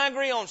said, you and I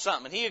agree on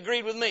something. And he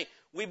agreed with me.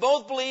 We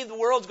both believe the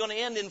world's going to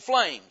end in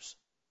flames.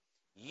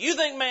 You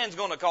think man's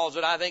going to cause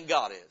it, I think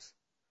God is.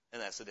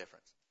 And that's the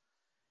difference.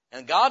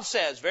 And God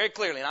says very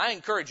clearly, and I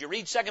encourage you,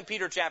 read 2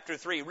 Peter chapter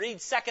 3, read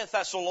 2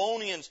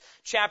 Thessalonians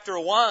chapter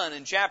 1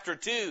 and chapter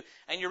 2,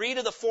 and you read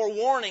of the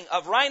forewarning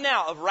of right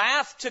now, of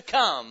wrath to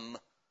come.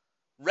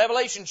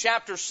 Revelation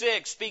chapter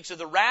 6 speaks of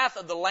the wrath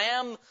of the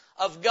Lamb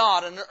of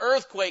God, and an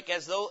earthquake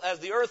as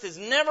the earth is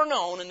never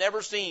known and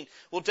never seen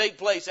will take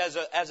place as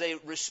a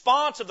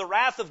response of the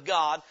wrath of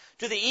God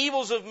to the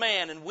evils of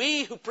man. And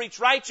we who preach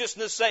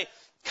righteousness say,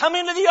 come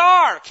into the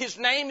ark. His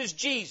name is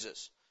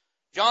Jesus.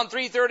 John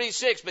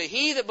 3:36, but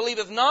he that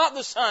believeth not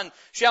the Son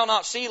shall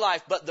not see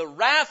life, but the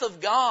wrath of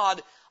God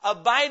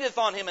abideth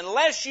on him.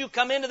 Unless you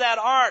come into that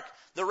ark,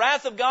 the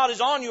wrath of God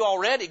is on you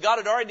already. God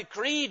had already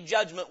decreed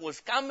judgment was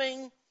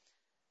coming.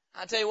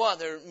 I tell you what,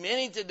 there are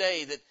many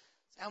today that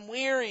I'm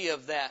weary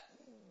of that.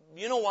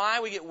 You know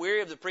why we get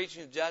weary of the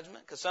preaching of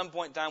judgment? Because some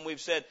point in time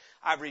we've said,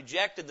 I've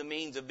rejected the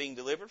means of being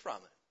delivered from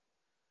it.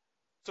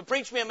 So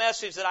preach me a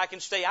message that I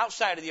can stay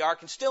outside of the ark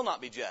and still not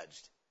be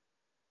judged.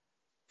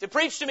 To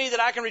preach to me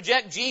that I can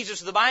reject Jesus,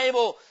 the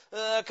Bible,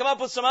 come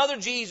up with some other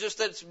Jesus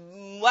that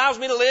allows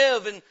me to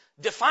live in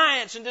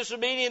defiance and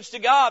disobedience to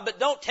God, but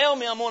don't tell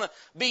me I'm going to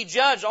be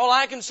judged. All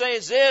I can say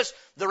is this,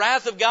 the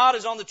wrath of God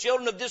is on the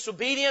children of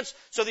disobedience,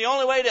 so the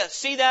only way to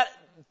see that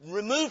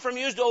removed from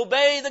you is to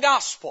obey the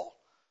gospel.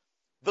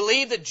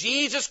 Believe that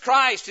Jesus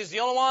Christ is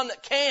the only one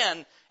that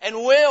can and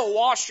will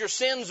wash your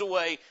sins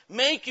away,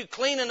 make you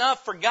clean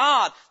enough for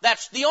God.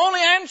 That's the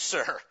only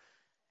answer.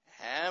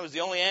 And it was the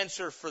only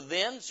answer for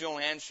then. It's the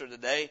only answer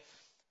today.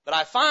 But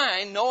I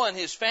find Noah and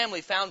his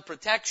family found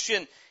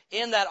protection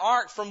in that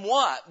ark from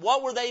what?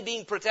 What were they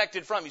being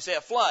protected from? You say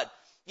a flood.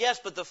 Yes,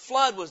 but the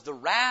flood was the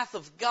wrath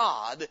of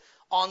God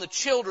on the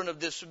children of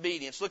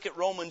disobedience. Look at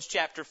Romans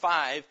chapter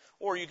 5,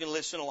 or you can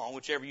listen along,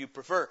 whichever you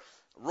prefer.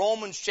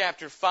 Romans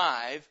chapter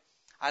 5.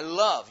 I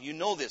love, you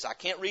know this, I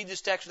can't read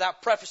this text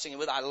without prefacing it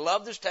with, I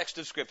love this text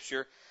of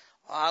Scripture.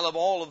 I love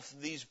all of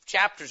these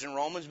chapters in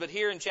Romans, but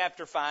here in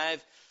chapter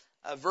 5,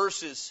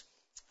 verses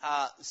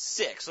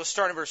 6. Let's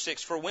start in verse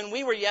 6. For when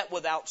we were yet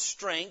without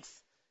strength,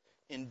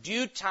 in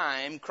due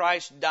time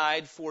Christ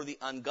died for the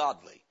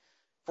ungodly.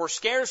 For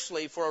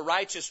scarcely for a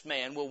righteous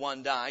man will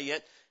one die,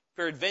 yet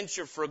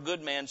peradventure for a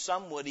good man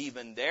some would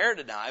even dare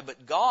to die.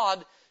 But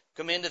God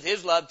commendeth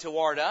his love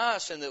toward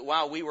us, and that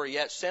while we were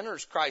yet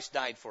sinners, Christ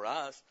died for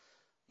us.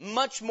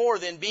 Much more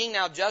than being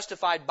now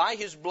justified by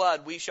his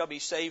blood, we shall be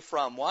saved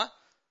from what?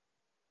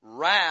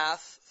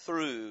 Wrath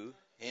through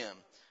him.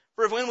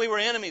 For if when we were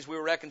enemies, we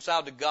were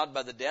reconciled to God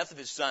by the death of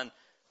his Son,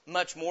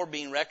 much more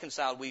being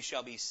reconciled, we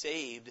shall be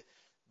saved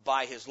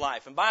by his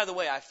life. And by the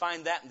way, I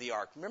find that in the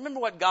ark.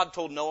 Remember what God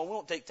told Noah? We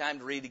won't take time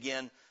to read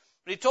again.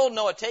 But he told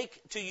Noah,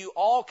 take to you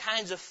all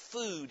kinds of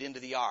food into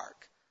the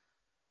ark.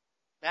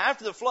 Now,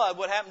 after the flood,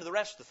 what happened to the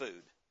rest of the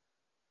food?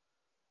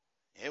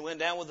 It went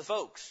down with the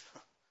folks.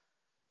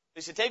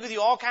 He said, take with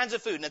you all kinds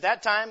of food. And at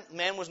that time,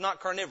 man was not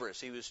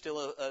carnivorous. He was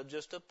still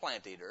just a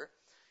plant eater.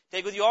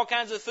 Take with you all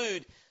kinds of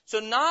food. So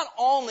not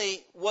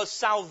only was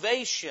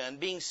salvation,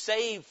 being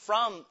saved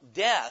from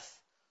death,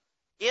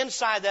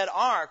 inside that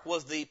ark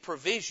was the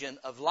provision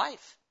of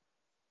life.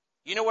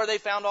 You know where they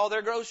found all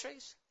their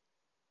groceries?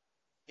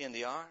 In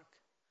the ark.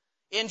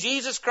 In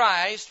Jesus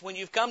Christ, when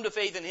you've come to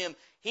faith in Him,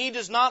 He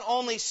does not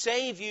only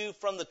save you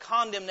from the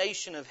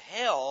condemnation of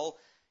hell,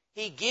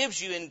 He gives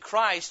you in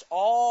Christ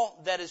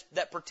all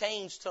that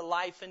pertains to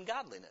life and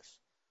godliness.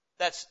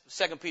 That's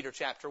 2 Peter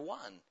chapter 1.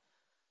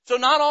 So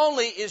not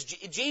only is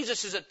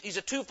Jesus He's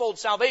a twofold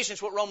salvation.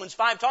 It's what Romans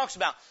 5 talks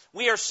about.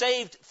 We are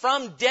saved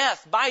from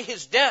death by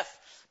His death,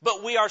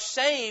 but we are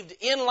saved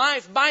in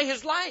life by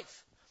His life.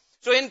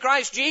 So in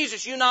Christ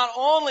Jesus, you not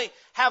only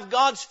have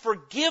God's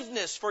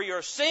forgiveness for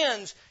your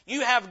sins,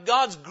 you have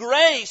God's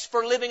grace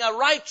for living a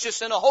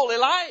righteous and a holy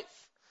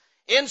life.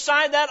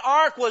 Inside that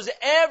ark was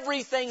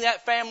everything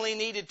that family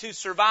needed to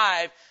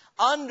survive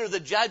under the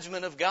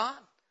judgment of God.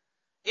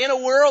 In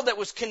a world that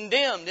was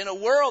condemned, in a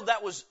world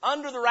that was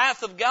under the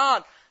wrath of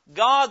God,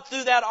 God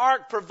through that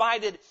ark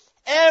provided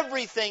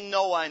everything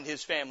Noah and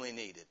his family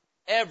needed.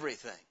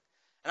 Everything.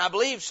 And I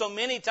believe so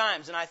many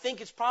times, and I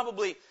think it's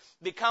probably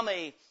become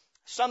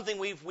something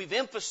we've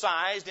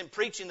emphasized in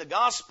preaching the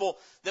gospel,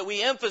 that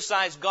we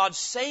emphasize God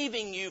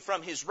saving you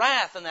from His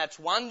wrath, and that's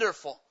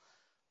wonderful.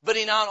 But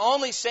He not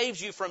only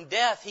saves you from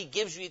death, He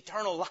gives you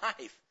eternal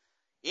life.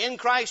 In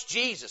Christ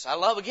Jesus, I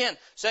love again,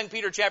 2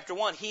 Peter chapter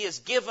 1, He has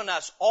given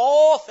us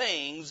all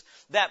things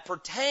that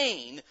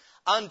pertain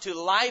unto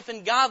life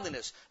and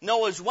godliness.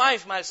 Noah's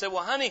wife might have said,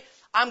 well, honey,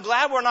 I'm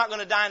glad we're not going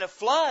to die in a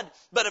flood,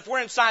 but if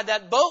we're inside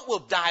that boat, we'll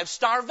die of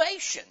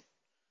starvation.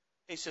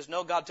 He says,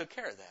 no, God took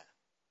care of that.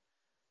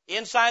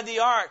 Inside the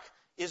ark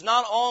is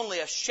not only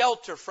a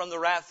shelter from the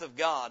wrath of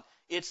God,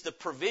 it's the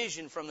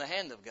provision from the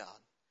hand of God.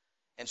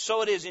 And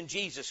so it is in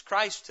Jesus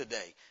Christ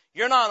today.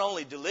 You're not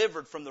only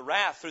delivered from the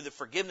wrath through the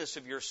forgiveness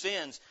of your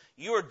sins,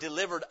 you are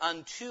delivered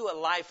unto a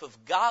life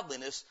of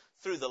godliness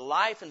through the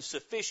life and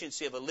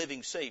sufficiency of a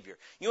living Savior.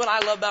 You know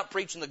what I love about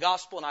preaching the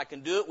gospel, and I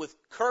can do it with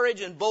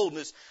courage and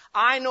boldness.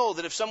 I know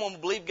that if someone will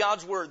believe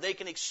God's Word, they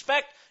can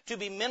expect to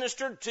be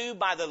ministered to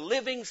by the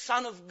living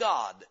Son of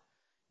God.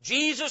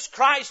 Jesus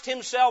Christ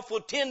Himself will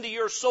tend to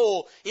your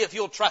soul if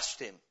you'll trust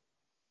Him.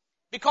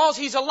 Because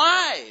He's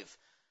alive.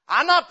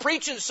 I'm not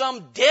preaching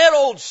some dead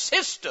old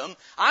system.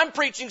 I'm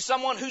preaching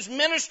someone who's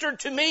ministered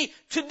to me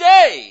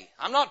today.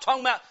 I'm not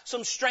talking about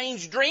some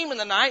strange dream in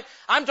the night.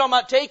 I'm talking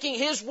about taking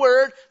His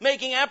Word,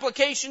 making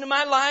application to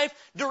my life,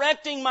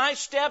 directing my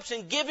steps,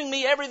 and giving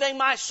me everything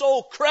my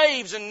soul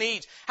craves and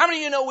needs. How many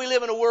of you know we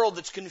live in a world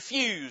that's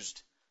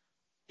confused?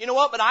 You know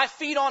what? But I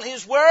feed on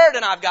His Word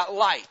and I've got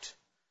light.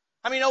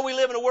 How many know we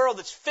live in a world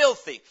that's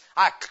filthy?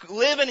 I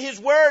live in His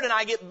Word and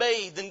I get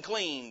bathed and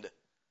cleaned.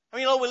 I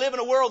mean, we live in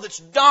a world that's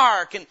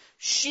dark and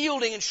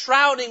shielding and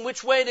shrouding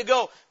which way to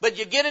go. But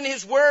you get in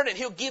His Word and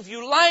He'll give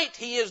you light.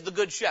 He is the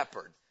Good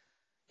Shepherd.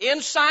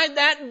 Inside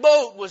that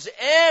boat was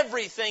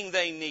everything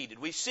they needed.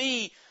 We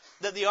see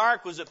that the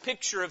ark was a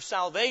picture of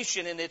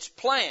salvation in its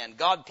plan.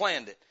 God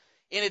planned it.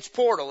 In its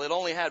portal, it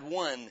only had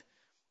one.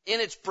 In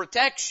its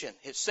protection,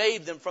 it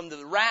saved them from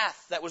the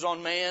wrath that was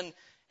on man.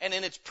 And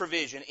in its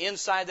provision,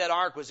 inside that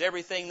ark was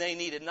everything they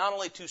needed, not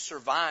only to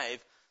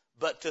survive,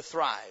 but to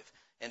thrive.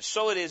 And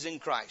so it is in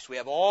Christ. We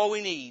have all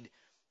we need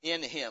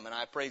in Him, and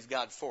I praise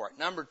God for it.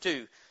 Number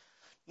two,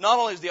 not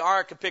only is the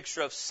ark a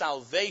picture of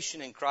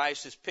salvation in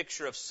Christ, it's a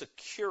picture of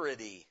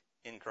security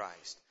in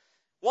Christ.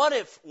 What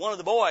if one of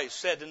the boys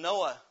said to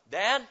Noah,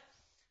 Dad,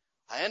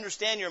 I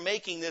understand you're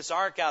making this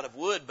ark out of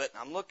wood, but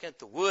I'm looking at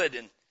the wood,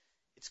 and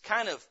it's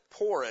kind of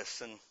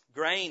porous and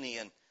grainy,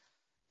 and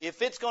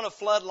if it's going to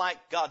flood like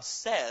God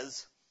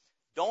says,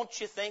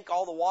 don't you think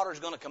all the water is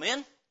going to come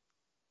in?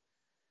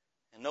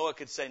 And Noah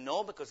could say,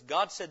 no, because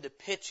God said to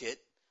pitch it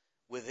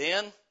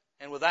within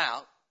and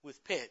without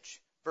with pitch.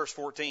 Verse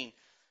 14,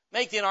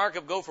 make thee an ark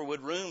of gopher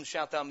wood, rooms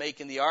shalt thou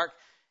make in the ark,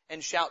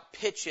 and shalt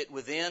pitch it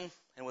within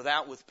and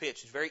without with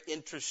pitch. It's very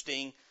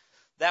interesting.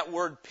 That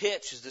word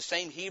pitch is the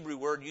same Hebrew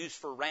word used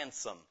for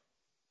ransom.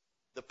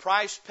 The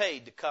price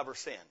paid to cover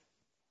sin.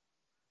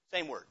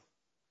 Same word.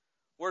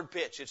 Word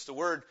pitch. It's the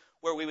word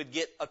where we would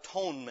get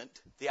atonement,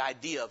 the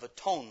idea of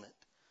atonement.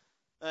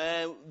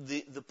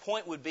 The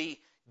point would be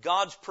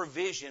God's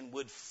provision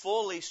would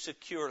fully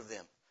secure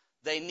them.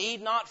 They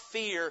need not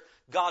fear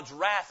God's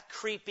wrath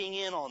creeping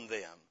in on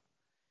them.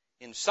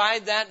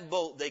 Inside that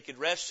boat, they could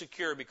rest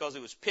secure because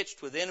it was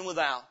pitched within and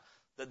without,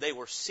 that they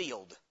were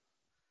sealed.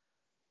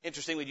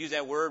 Interesting, we'd use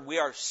that word. We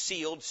are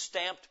sealed,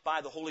 stamped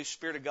by the Holy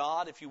Spirit of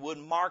God, if you would,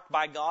 marked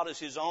by God as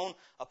His own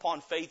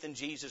upon faith in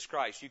Jesus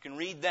Christ. You can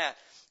read that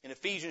in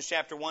Ephesians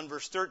chapter 1,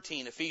 verse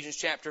 13, Ephesians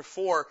chapter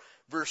 4,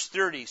 verse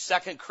 30,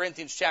 2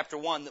 Corinthians chapter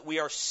 1, that we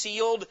are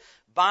sealed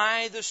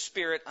by the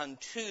Spirit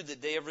unto the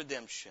day of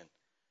redemption.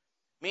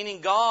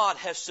 Meaning God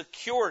has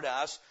secured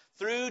us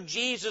through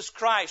Jesus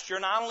Christ.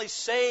 You're not only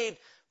saved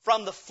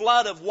from the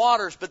flood of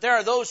waters, but there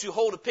are those who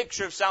hold a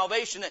picture of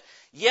salvation that,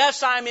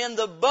 yes, I'm in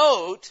the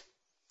boat,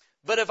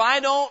 but if I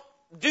don't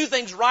do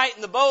things right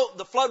in the boat,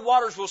 the flood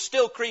waters will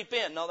still creep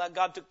in. No, that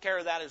God took care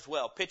of that as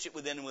well. Pitch it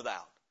within and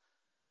without.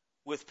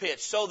 With pitch.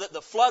 So that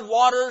the flood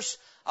waters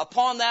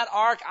upon that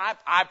ark,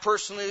 I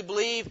personally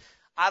believe,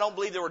 I don't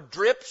believe there were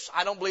drips.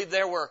 I don't believe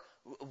there were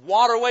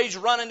waterways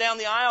running down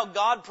the aisle.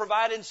 God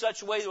provided in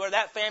such a way where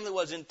that family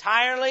was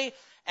entirely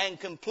and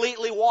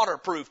completely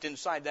waterproofed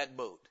inside that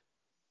boat.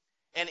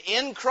 And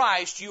in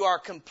Christ, you are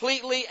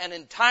completely and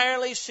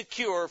entirely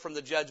secure from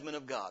the judgment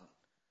of God.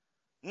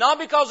 Not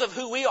because of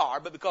who we are,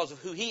 but because of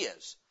who He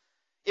is.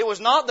 It was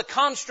not the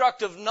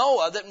construct of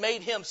Noah that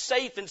made him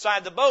safe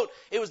inside the boat.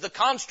 It was the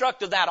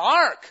construct of that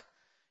ark.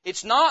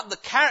 It's not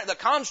the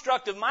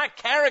construct of my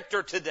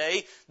character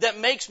today that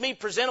makes me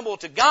presentable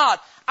to God.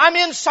 I'm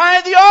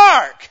inside the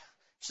ark.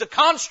 It's the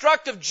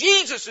construct of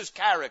Jesus'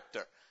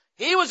 character.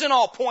 He was in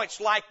all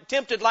points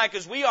tempted like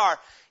as we are,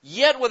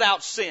 yet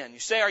without sin. You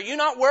say, are you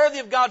not worthy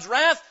of God's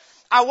wrath?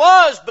 I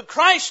was, but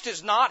Christ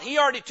is not. He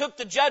already took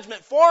the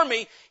judgment for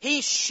me.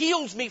 He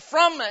shields me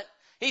from it.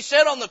 He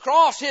said on the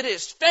cross, it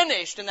is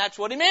finished, and that's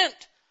what He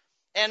meant.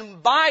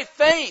 And by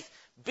faith,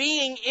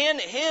 being in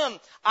Him,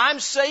 I'm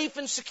safe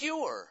and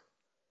secure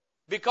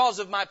because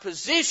of my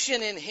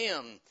position in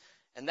Him.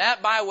 And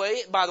that, by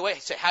the way,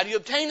 say, how do you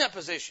obtain that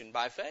position?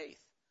 By faith.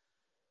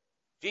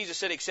 Jesus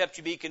said, except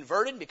you be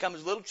converted and become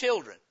as little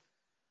children.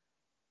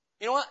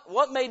 You know what?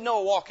 What made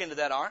Noah walk into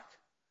that ark?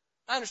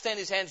 I understand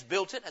his hands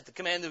built it at the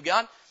command of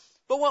God.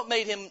 But what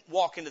made him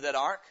walk into that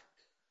ark?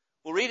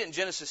 We'll read it in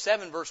Genesis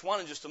 7, verse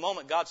 1 in just a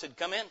moment. God said,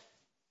 come in.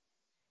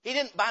 He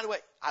didn't, by the way,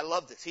 I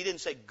love this. He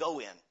didn't say, go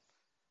in.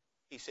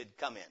 He said,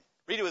 come in.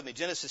 Read it with me.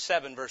 Genesis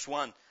 7, verse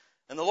 1.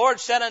 And the Lord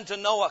said unto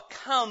Noah,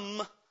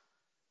 come,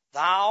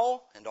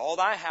 thou and all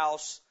thy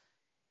house,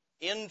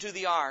 into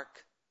the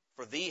ark,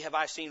 for thee have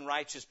I seen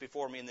righteous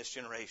before me in this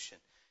generation.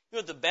 You know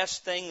what the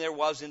best thing there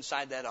was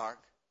inside that ark?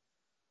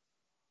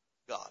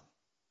 God.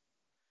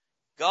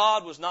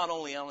 God was not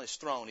only on His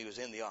throne, He was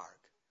in the ark.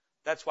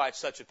 That's why it's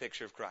such a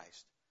picture of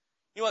Christ.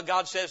 You know what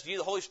God says to you?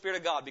 The Holy Spirit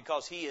of God,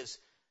 because He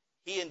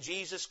and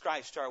Jesus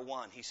Christ are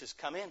one. He says,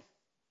 come in.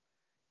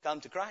 Come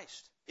to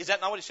Christ. Is that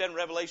not what He said in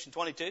Revelation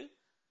 22?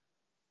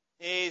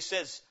 He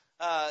says,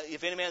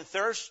 if any man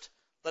thirst,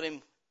 let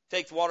him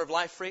take the water of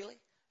life freely.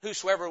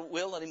 Whosoever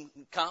will, let him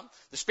come.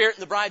 The Spirit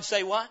and the bride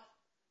say what?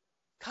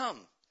 Come.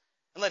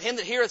 And let him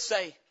that heareth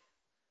say,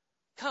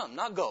 come,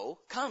 not go,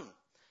 come.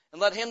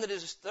 And let him that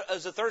is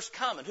athirst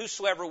come. And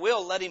whosoever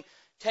will, let him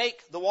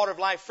take the water of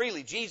life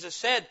freely. Jesus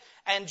said,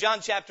 and John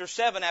chapter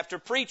 7, after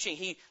preaching,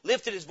 He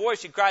lifted His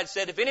voice, He cried,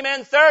 said, if any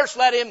man thirst,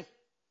 let him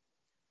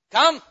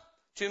come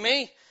to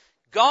me.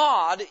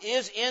 God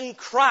is in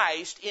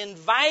Christ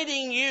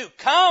inviting you,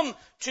 come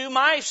to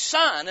my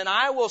Son, and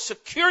I will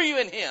secure you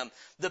in Him.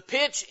 The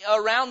pitch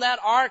around that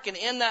ark and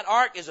in that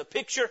ark is a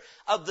picture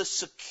of the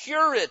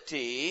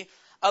security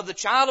of the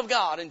child of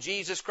God in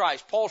Jesus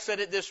Christ. Paul said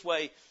it this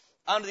way,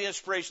 under the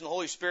inspiration of the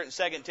Holy Spirit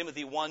in 2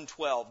 Timothy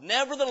 1:12.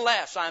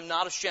 Nevertheless, I am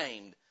not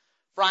ashamed,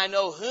 for I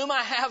know whom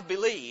I have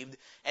believed,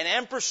 and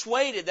am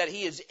persuaded that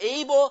He is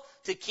able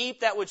to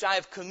keep that which I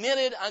have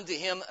committed unto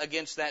Him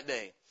against that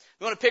day.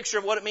 You want a picture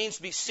of what it means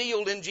to be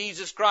sealed in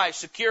Jesus Christ,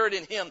 secured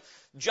in Him.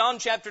 John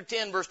chapter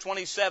 10, verse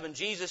 27,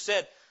 Jesus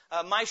said,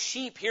 my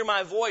sheep hear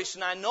my voice,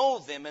 and I know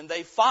them, and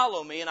they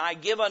follow me, and I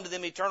give unto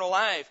them eternal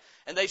life,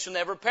 and they shall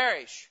never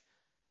perish.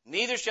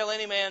 Neither shall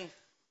any man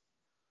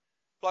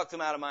pluck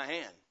them out of my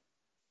hand.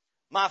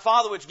 My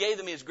Father which gave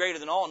them is greater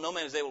than all, and no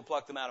man is able to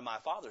pluck them out of my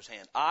Father's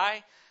hand.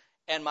 I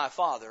and my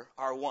Father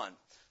are one.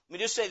 Let me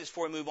just say this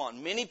before we move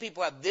on. Many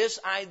people have this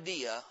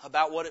idea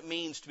about what it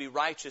means to be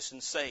righteous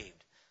and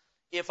saved.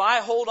 If I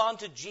hold on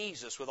to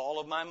Jesus with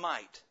all of my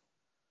might,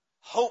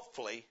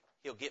 hopefully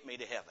He'll get me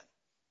to heaven.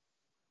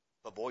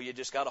 But boy, you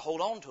just got to hold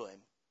on to Him.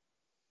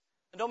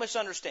 And don't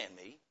misunderstand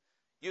me.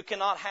 You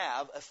cannot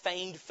have a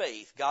feigned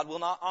faith. God will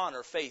not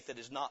honor faith that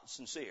is not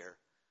sincere.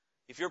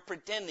 If you're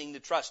pretending to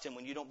trust Him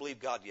when you don't believe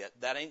God yet,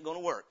 that ain't going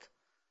to work.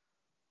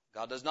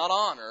 God does not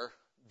honor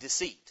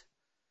deceit.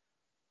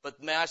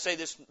 But may I say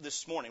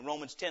this morning,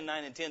 Romans 10,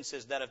 9 and 10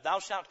 says that if thou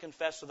shalt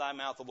confess with thy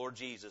mouth the Lord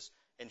Jesus,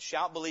 and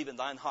shalt believe in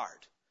thine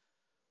heart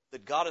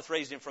that God hath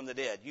raised Him from the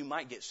dead, you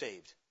might get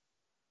saved. Is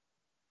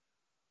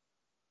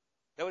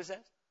that what it says?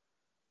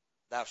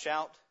 Thou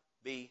shalt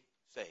be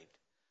saved.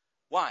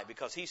 Why?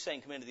 Because He's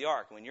saying come into the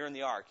ark, and when you're in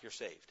the ark, you're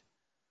saved.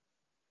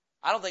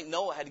 I don't think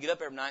Noah had to get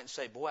up every night and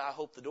say, boy, I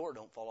hope the door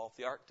don't fall off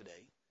the ark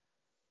today.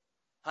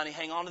 Honey,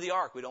 hang on to the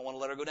ark. We don't want to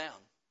let her go down.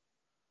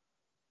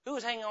 Who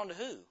was hanging on to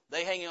who?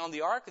 They hanging on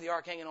the ark or the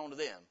ark hanging on to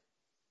them?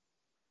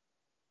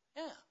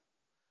 Yeah.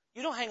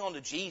 You don't hang on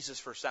to Jesus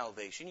for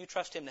salvation. You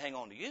trust Him to hang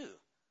on to you.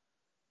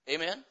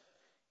 Amen?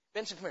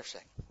 Benson, come here a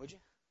second, would you?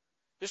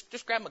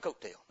 Just grab my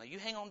coattail. Now, you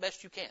hang on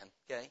best you can,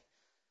 okay?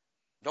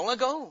 Don't let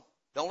go.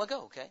 Don't let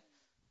go, okay?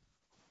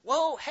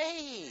 Whoa,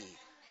 hey.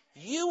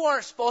 You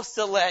aren't supposed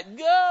to let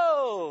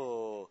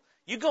go.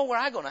 You go where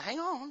I go. Now, hang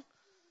on.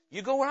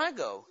 You go where I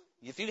go.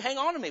 If you hang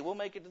on to me, we'll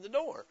make it to the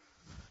door.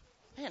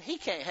 Man, he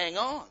can't hang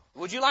on.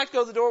 Would you like to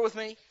go to the door with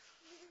me?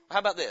 How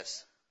about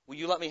this? Will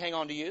you let me hang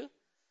on to you?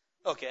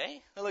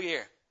 Okay. Now, look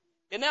here.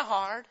 Isn't that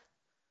hard?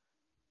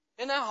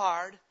 Isn't that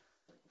hard?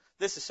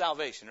 This is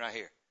salvation right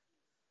here.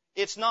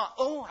 It's not,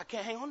 oh, I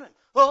can't hang on to him.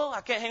 Oh,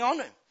 I can't hang on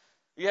to him.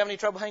 You have any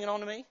trouble hanging on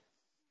to me?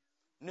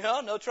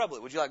 No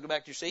trouble. Would you like to go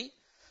back to your seat?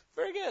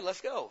 Very good.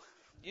 Let's go.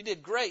 You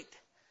did great.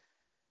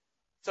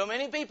 So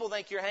many people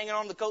think you're hanging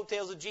on the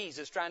coattails of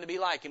Jesus, trying to be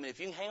like him. And if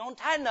you can hang on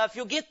tight enough,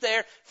 you'll get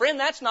there. Friend,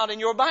 that's not in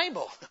your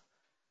Bible.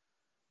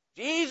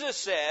 Jesus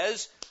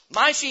says,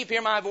 my sheep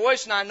hear my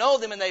voice, and I know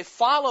them, and they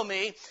follow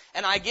me,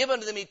 and I give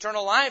unto them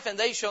eternal life, and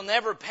they shall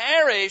never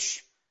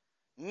perish,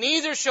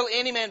 neither shall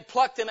any man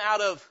pluck them out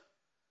of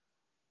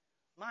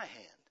my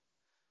hand.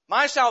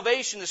 My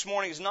salvation this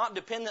morning is not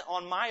dependent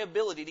on my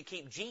ability to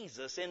keep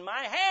Jesus in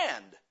my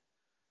hand.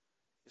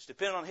 It's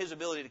dependent on His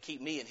ability to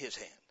keep me in His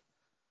hand.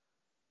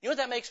 You know what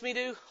that makes me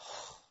do?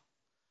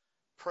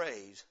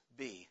 Praise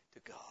be to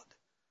God.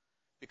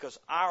 Because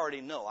I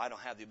already know I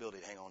don't have the ability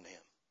to hang on to Him.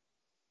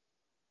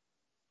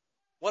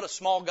 What a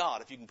small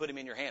God if you can put Him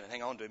in your hand and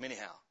hang on to Him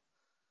anyhow.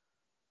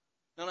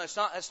 No,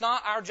 it's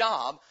not our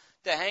job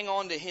to hang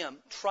on to Him.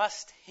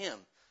 Trust Him.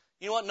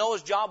 You know what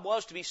Noah's job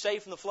was to be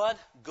saved from the flood?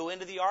 Go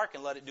into the ark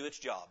and let it do its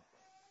job.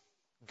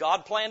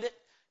 God planned it.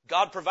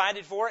 God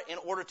provided for it in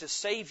order to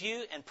save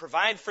you and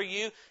provide for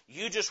you.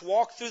 You just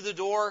walk through the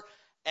door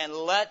and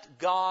let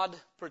God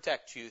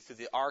protect you through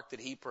the ark that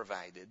He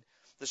provided.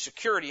 The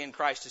security in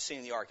Christ is seen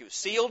in the ark. It was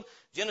sealed.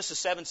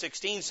 Genesis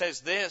 7:16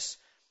 says this,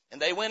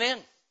 and they went in.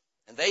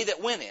 And they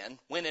that went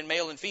in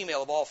male and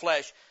female of all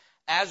flesh,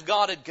 as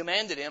God had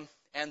commanded him,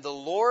 and the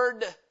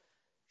Lord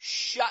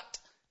shut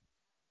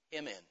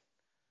him in.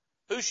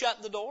 Who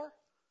shut the door?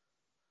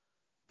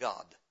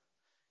 God.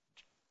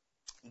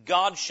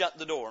 God shut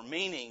the door,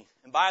 meaning,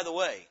 and by the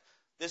way,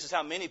 this is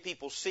how many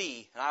people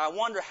see, and I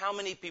wonder how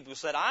many people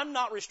said, I'm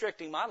not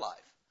restricting my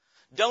life.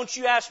 Don't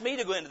you ask me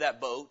to go into that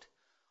boat.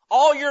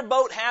 All your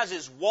boat has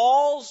is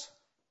walls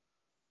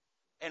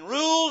and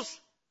rules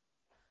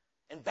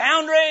and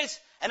boundaries,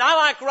 and I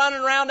like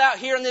running around out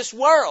here in this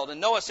world.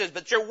 And Noah says,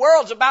 but your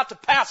world's about to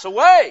pass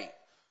away.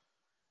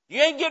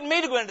 You ain't getting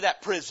me to go into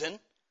that prison.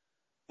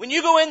 When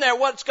you go in there,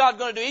 what's God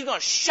going to do? He's going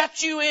to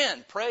shut you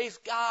in. Praise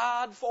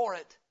God for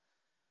it.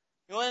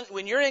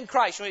 When you're in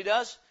Christ, you know what He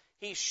does?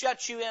 He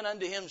shuts you in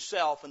unto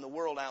Himself and the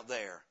world out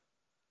there.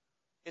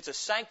 It's a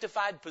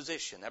sanctified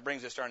position. That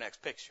brings us to our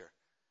next picture.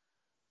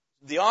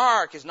 The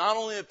ark is not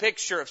only a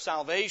picture of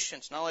salvation,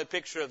 it's not only a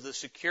picture of the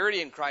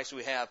security in Christ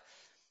we have,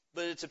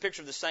 but it's a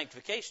picture of the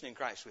sanctification in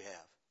Christ we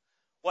have.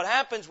 What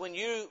happens when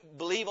you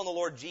believe on the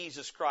Lord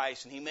Jesus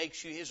Christ and He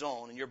makes you His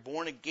own and you're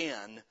born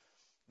again,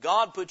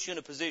 God puts you in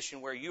a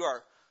position where you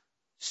are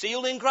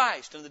sealed in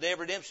Christ in the day of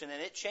redemption, and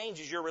it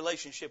changes your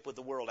relationship with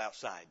the world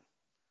outside.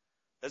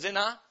 Does it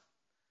not?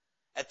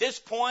 At this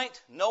point,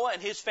 Noah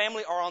and his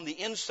family are on the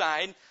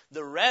inside.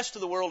 The rest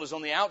of the world is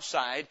on the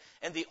outside,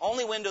 and the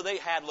only window they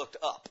had looked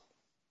up.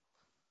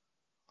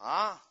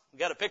 We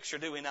got a picture,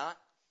 do we not?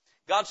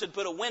 God said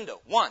put a window,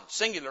 one,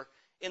 singular,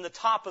 in the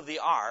top of the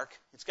ark.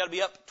 It's got to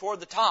be up toward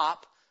the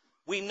top.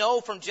 We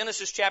know from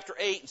Genesis chapter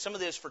 8, and some of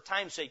this for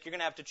time's sake, you're going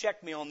to have to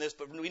check me on this,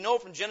 but we know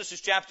from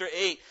Genesis chapter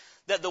 8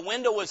 that the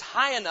window was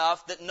high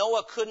enough that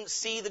Noah couldn't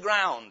see the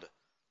ground.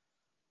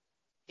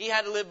 He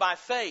had to live by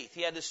faith.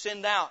 He had to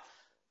send out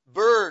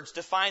birds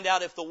to find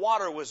out if the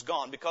water was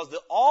gone, because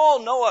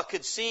all Noah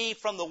could see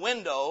from the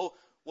window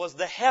was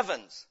the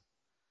heavens.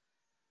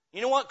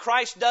 You know what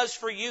Christ does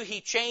for you?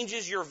 He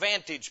changes your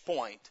vantage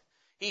point.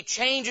 He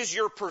changes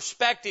your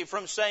perspective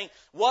from saying,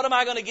 what am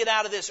I going to get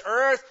out of this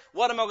earth?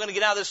 What am I going to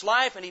get out of this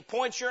life? And He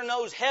points your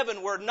nose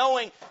heavenward,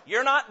 knowing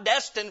you're not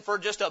destined for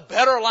just a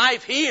better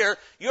life here.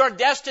 You're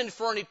destined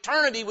for an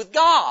eternity with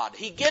God.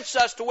 He gets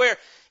us to where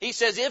He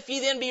says, if ye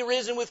then be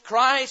risen with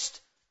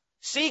Christ,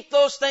 seek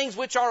those things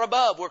which are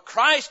above, where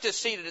Christ is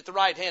seated at the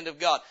right hand of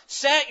God.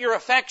 Set your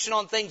affection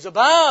on things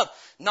above,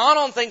 not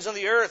on things on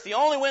the earth. The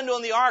only window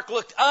in the ark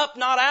looked up,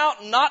 not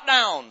out, not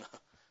down.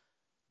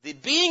 The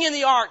being in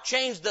the ark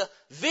changed the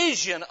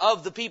vision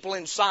of the people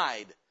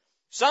inside.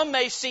 Some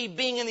may see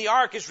being in the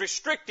ark as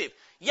restrictive.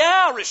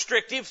 Yeah,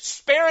 restrictive,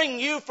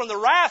 sparing you from the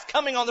wrath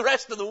coming on the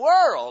rest of the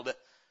world.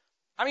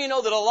 I mean, you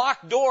know that a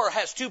locked door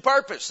has two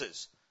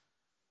purposes.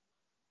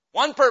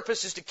 One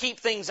purpose is to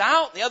keep things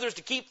out, the other is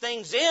to keep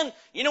things in.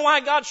 You know why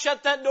God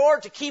shut that door?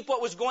 To keep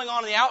what was going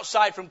on the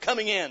outside from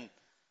coming in.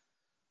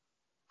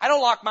 I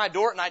don't lock my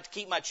door at night to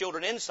keep my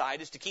children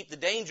inside. It's to keep the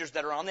dangers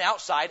that are on the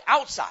outside,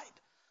 outside.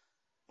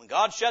 When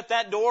God shut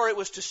that door, it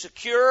was to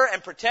secure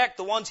and protect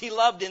the ones He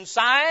loved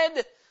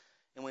inside.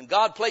 And when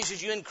God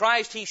places you in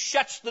Christ, He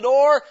shuts the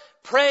door.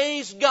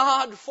 Praise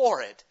God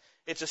for it.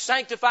 It's a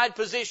sanctified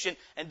position.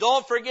 And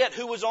don't forget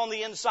who was on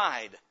the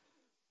inside.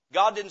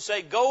 God didn't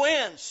say, go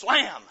in,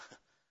 slam.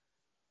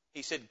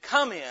 He said,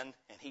 come in,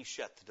 and He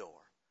shut the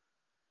door.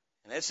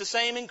 And it's the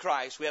same in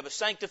Christ. We have a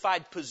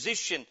sanctified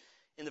position.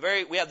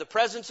 We have the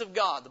presence of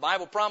God. The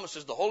Bible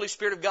promises the Holy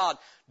Spirit of God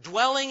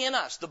dwelling in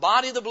us. The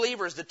body of the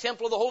believer is the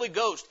temple of the Holy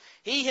Ghost.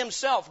 He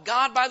Himself,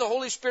 God by the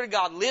Holy Spirit of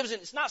God, lives in.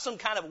 It's not some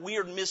kind of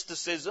weird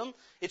mysticism.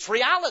 It's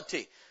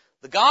reality.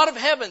 The God of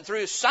heaven,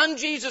 through His Son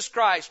Jesus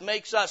Christ,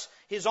 makes us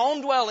His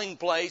own dwelling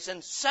place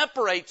and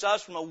separates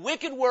us from a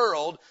wicked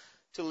world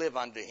to live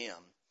unto him.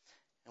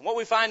 And what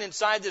we find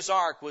inside this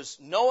ark was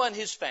Noah and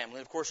his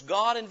family. Of course,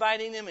 God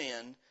inviting them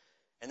in,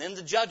 and then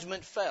the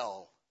judgment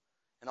fell.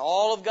 And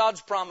all of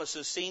God's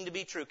promises seemed to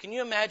be true. Can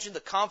you imagine the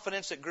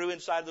confidence that grew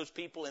inside those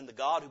people in the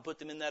God who put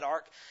them in that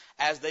ark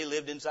as they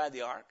lived inside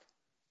the ark?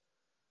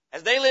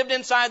 As they lived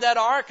inside that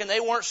ark and they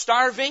weren't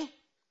starving,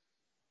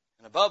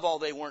 and above all,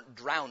 they weren't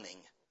drowning.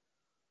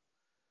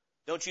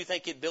 Don't you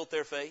think it built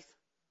their faith?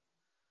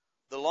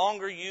 The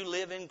longer you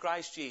live in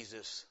Christ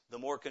Jesus, the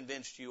more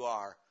convinced you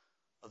are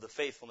of the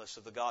faithfulness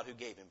of the God who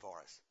gave him for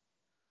us.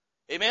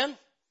 Amen?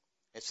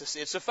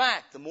 It's a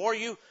fact. The more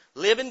you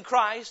live in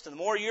Christ and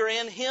the more you're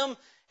in him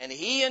and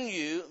he in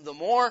you, the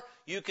more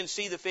you can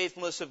see the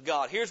faithfulness of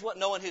God. Here's what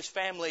Noah and his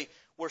family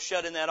were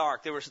shut in that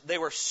ark. They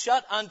were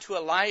shut unto a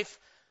life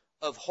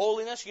of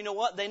holiness. You know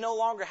what? They no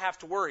longer have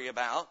to worry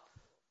about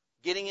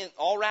getting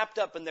all wrapped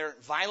up in their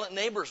violent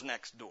neighbors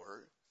next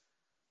door.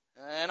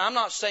 And I'm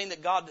not saying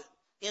that God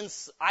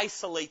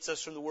isolates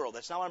us from the world.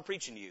 That's not what I'm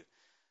preaching to you.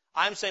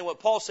 I'm saying what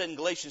Paul said in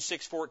Galatians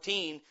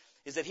 6:14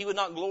 is that he would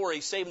not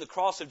glory save in the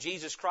cross of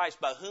Jesus Christ,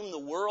 by whom the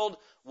world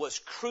was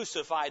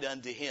crucified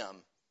unto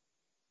him,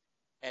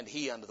 and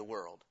he unto the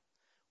world.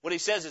 What he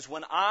says is,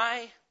 when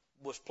I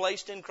was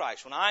placed in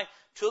Christ, when I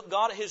took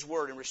God at his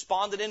word and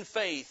responded in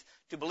faith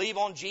to believe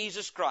on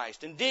Jesus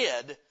Christ and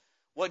did,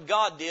 what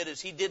God did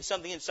is he did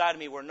something inside of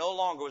me where no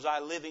longer was I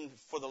living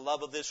for the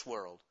love of this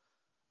world.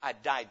 I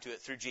died to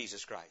it through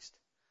Jesus Christ.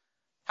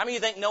 How many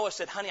of you think Noah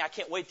said, honey, I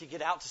can't wait to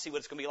get out to see what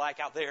it's going to be like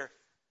out there?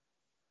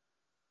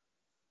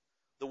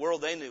 The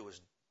world they knew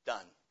was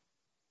done.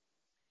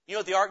 You know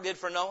what the ark did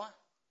for Noah?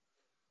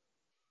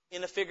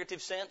 In a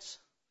figurative sense,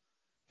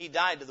 he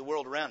died to the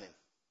world around him.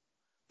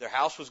 Their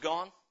house was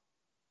gone.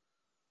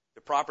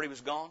 Their property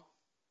was gone.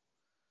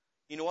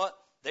 You know what?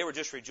 They were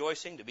just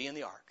rejoicing to be in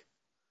the ark.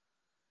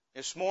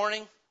 This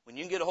morning, when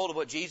you can get a hold of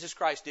what Jesus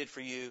Christ did for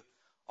you,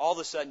 all of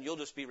a sudden you'll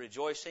just be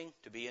rejoicing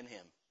to be in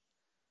him.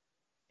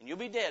 And you'll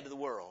be dead to the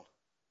world,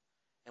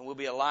 and we'll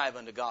be alive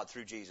unto God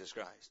through Jesus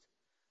Christ.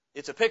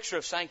 It's a picture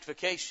of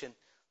sanctification,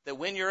 that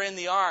when you're in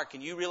the ark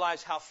and you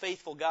realize how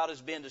faithful God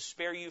has been to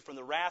spare you from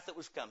the wrath that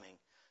was coming,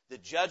 the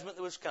judgment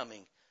that was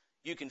coming,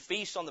 you can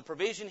feast on the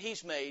provision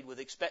he's made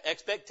with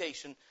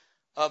expectation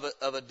of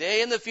a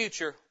day in the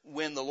future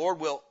when the Lord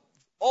will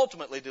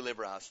ultimately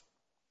deliver us.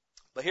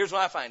 But here's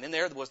what I find. In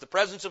there was the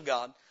presence of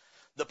God,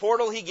 the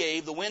portal he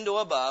gave, the window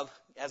above,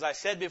 as I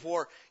said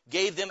before,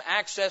 gave them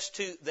access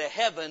to the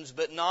heavens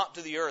but not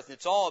to the earth.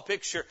 It's all a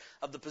picture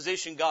of the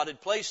position God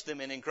had placed them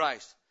in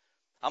Christ.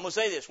 I'm going to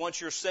say this. Once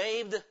you're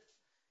saved,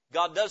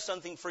 God does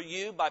something for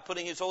you by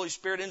putting his Holy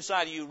Spirit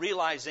inside of you,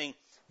 realizing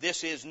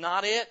this is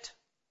not it.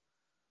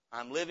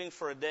 I'm living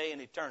for a day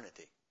in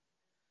eternity.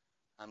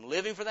 I'm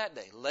living for that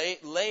day.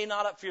 Lay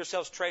not up for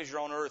yourselves treasure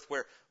on earth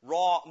where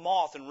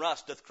moth and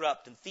rust doth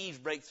corrupt and thieves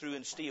break through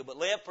and steal. But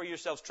lay up for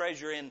yourselves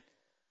treasure in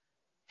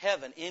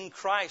heaven. In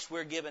Christ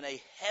we're given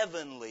a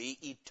heavenly,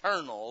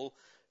 eternal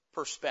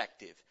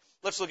perspective.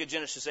 Let's look at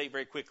Genesis 8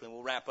 very quickly and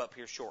we'll wrap up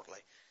here shortly.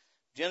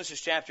 Genesis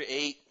chapter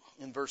 8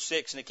 and verse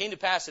 6. And it came to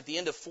pass at the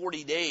end of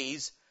 40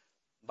 days,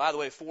 by the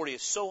way, 40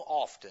 is so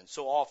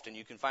often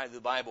you can find in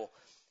the Bible,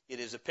 it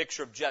is a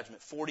picture of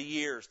judgment. 40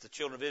 years the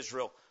children of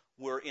Israel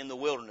were in the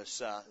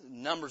wilderness.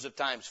 Numbers of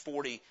times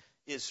 40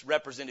 is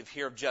representative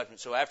here of judgment.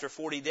 So after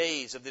 40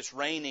 days of this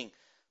reigning,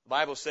 the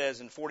Bible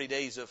says in 40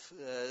 days of,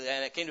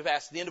 and it came to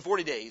pass at the end of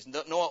 40 days,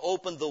 Noah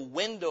opened the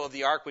window of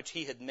the ark which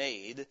he had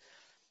made,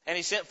 and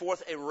he sent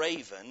forth a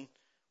raven,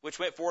 which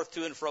went forth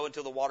to and fro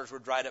until the waters were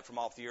dried up from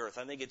off the earth.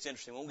 I think it's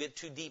interesting. We won't get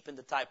too deep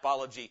into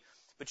typology,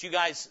 but you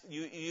guys,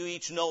 you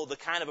each know the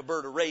kind of a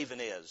bird a raven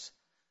is.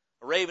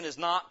 A raven is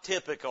not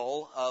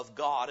typical of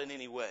God in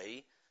any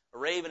way. A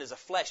raven is a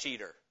flesh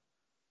eater.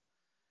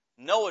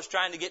 Noah's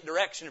trying to get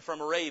direction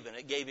from a raven.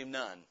 It gave him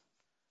none.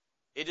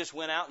 It just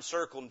went out and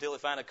circled until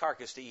it found a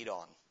carcass to eat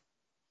on.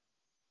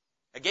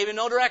 It gave him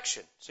no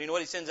direction. So you know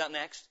what he sends out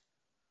next?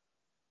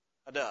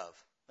 A dove.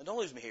 Now don't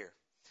lose me here.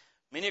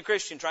 Many a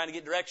Christian trying to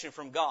get direction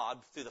from God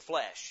through the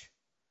flesh,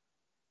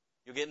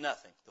 you'll get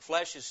nothing. The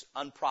flesh is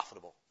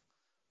unprofitable.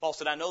 Paul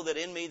said, I know that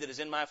in me that is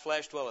in my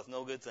flesh dwelleth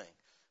no good thing.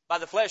 By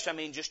the flesh, I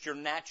mean just your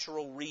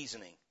natural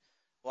reasoning.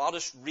 Well, I'll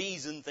just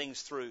reason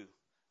things through.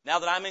 Now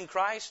that I'm in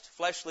Christ,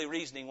 fleshly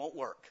reasoning won't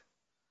work.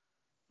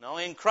 No,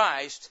 in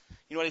Christ,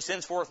 you know what he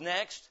sends forth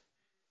next?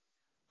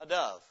 A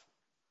dove.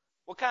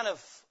 What kind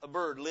of a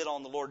bird lit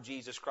on the Lord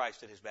Jesus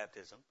Christ at his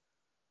baptism?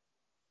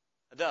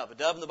 A dove. A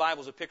dove in the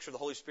Bible is a picture of the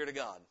Holy Spirit of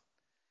God.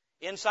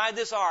 Inside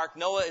this ark,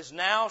 Noah is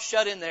now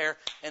shut in there,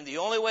 and the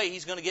only way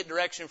he's going to get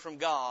direction from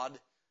God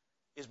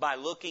is by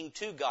looking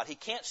to God. He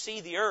can't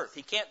see the earth.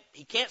 He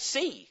can't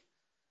see.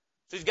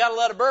 So he's got to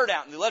let a bird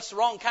out, and he lets the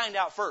wrong kind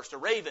out first, a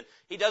raven.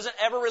 He doesn't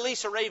ever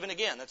release a raven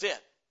again. That's it.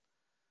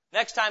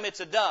 Next time it's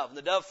a dove, and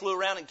the dove flew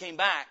around and came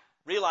back,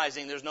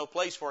 realizing there's no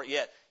place for it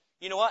yet.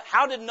 You know what?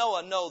 How did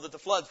Noah know that the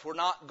floods were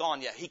not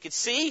gone yet? He could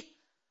see,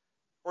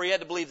 or he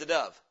had to believe the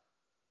dove?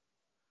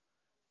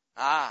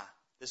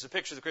 This is a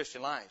picture of the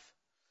Christian life.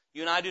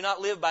 You and I do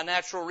not live by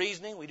natural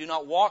reasoning. We do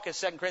not walk, as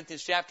 2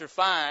 Corinthians chapter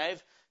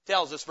 5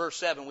 tells us, verse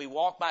 7, we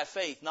walk by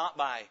faith, not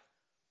by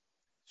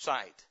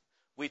sight.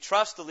 We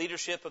trust the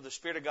leadership of the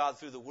Spirit of God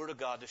through the Word of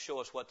God to show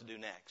us what to do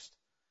next.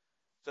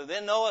 So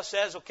then Noah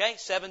says, okay,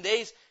 7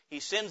 days. He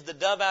sends the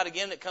dove out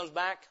again. It comes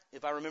back,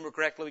 if I remember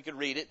correctly, we could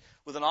read it,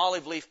 with an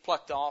olive leaf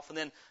plucked off. And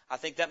then I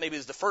think that maybe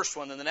is the first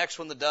one. And the next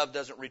one, the dove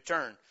doesn't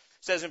return.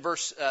 It says in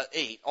verse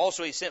 8,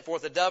 also he sent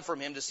forth a dove from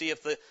him to see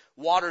if the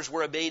waters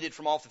were abated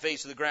from off the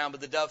face of the ground.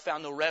 But the dove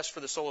found no rest for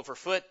the sole of her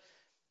foot.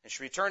 And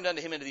she returned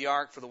unto him into the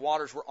ark, for the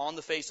waters were on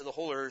the face of the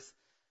whole earth.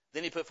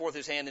 Then he put forth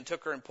his hand and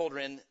took her and pulled her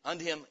in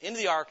unto him into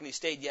the ark. And he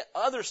stayed yet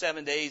other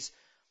 7 days.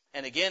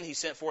 And again he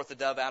sent forth the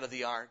dove out of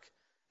the ark.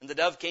 And the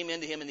dove came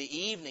into him in the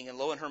evening, and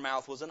lo, in her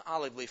mouth was an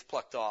olive leaf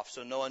plucked off.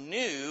 So Noah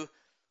knew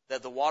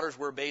that the waters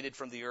were abated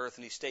from the earth,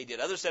 and he stayed yet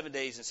other 7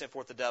 days and sent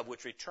forth the dove,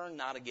 which returned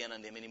not again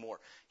unto him anymore.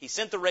 He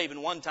sent the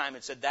raven one time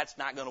and said, that's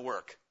not going to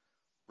work.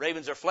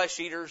 Ravens are flesh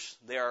eaters.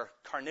 They are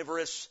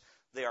carnivorous.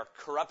 They are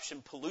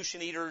corruption,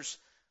 pollution eaters.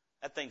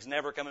 That thing's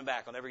never coming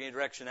back. I'll never get any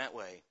direction that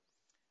way.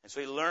 And so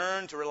he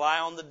learned to rely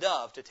on the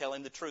dove to tell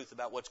him the truth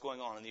about what's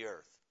going on in the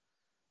earth.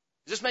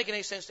 Is this making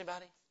any sense to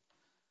anybody?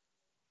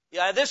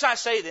 Yeah, this I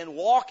say then,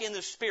 walk in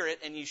the Spirit,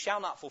 and you shall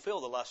not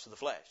fulfill the lust of the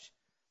flesh.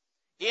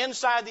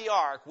 Inside the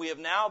ark, we have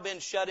now been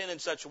shut in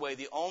such a way,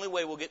 the only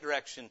way we'll get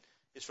direction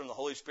is from the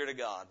Holy Spirit of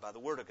God, by the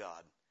Word of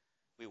God.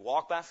 We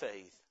walk by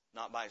faith,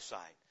 not by sight.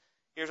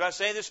 Here's what I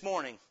say this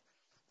morning.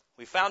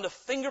 We found a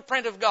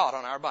fingerprint of God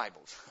on our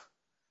Bibles.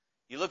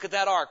 You look at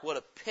that ark, what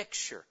a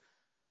picture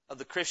of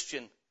the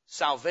Christian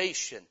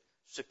salvation,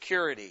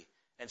 security,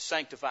 and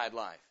sanctified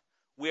life.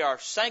 We are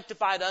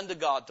sanctified unto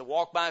God to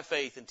walk by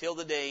faith until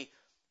the day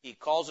He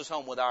calls us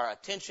home with our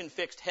attention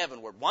fixed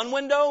heavenward. One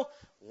window,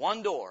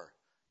 one door.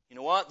 You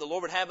know what? The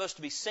Lord would have us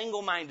to be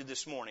single-minded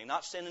this morning,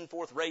 not sending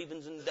forth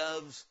ravens and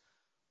doves,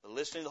 but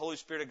listening to the Holy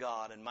Spirit of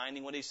God and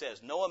minding what He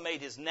says. Noah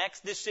made his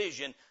next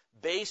decision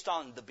based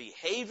on the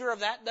behavior of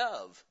that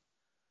dove.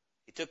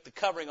 He took the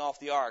covering off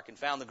the ark and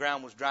found the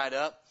ground was dried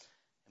up.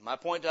 And my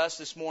point to us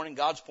this morning,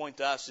 God's point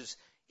to us is,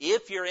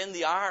 if you're in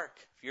the ark,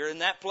 if you're in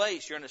that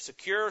place, you're in a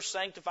secure,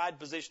 sanctified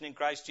position in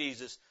Christ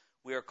Jesus,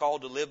 we are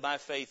called to live by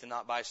faith and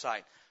not by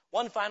sight.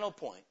 One final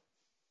point.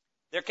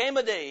 There came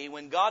a day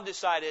when God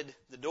decided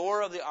the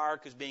door of the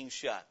ark is being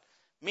shut,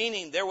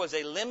 meaning there was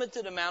a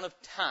limited amount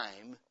of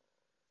time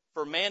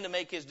for man to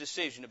make his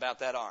decision about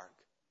that ark.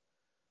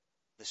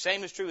 The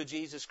same is true with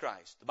Jesus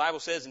Christ. The Bible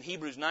says in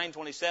Hebrews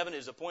 9:27, it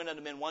is appointed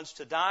unto men once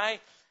to die,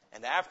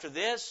 and after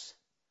this,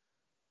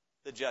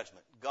 the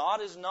judgment.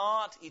 God is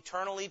not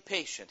eternally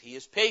patient. He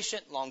is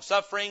patient,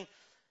 long-suffering.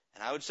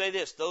 And I would say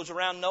this, those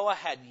around Noah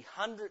had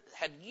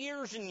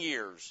years and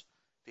years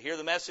to hear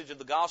the message of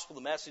the gospel,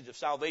 the message of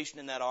salvation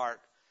in that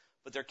ark.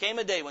 But there came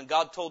a day when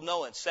God told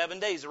Noah, in 7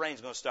 days the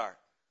rain's going to start.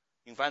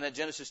 You can find that in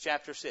Genesis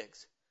chapter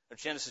 6, or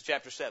Genesis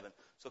chapter 7.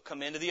 So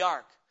come into the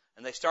ark.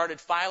 And they started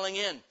filing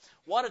in.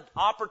 What an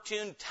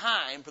opportune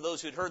time for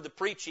those who had heard the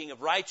preaching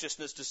of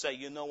righteousness to say,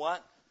 you know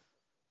what?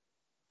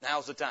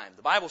 Now's the time.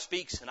 The Bible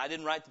speaks, and I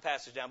didn't write the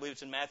passage down, I believe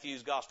it's in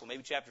Matthew's gospel,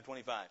 maybe chapter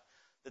 25,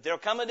 that there'll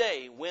come a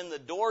day when the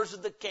doors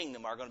of the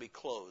kingdom are going to be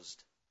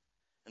closed.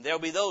 And there'll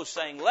be those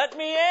saying, let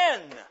me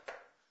in.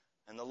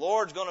 And the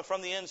Lord's going to,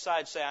 from the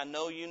inside, say, I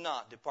know you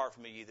not. Depart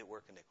from me, ye that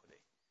work iniquity.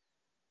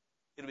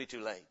 It'll be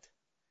too late.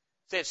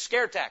 Say it's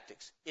scare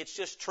tactics. It's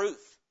just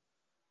truth.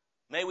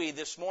 May we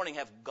this morning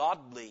have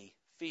godly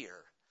fear.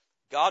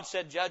 God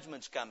said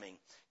judgment's coming.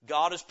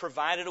 God has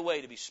provided a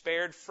way to be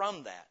spared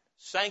from that.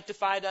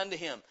 Sanctified unto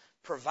Him.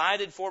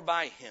 Provided for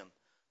by Him.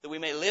 That we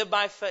may live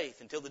by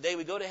faith until the day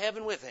we go to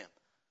heaven with Him.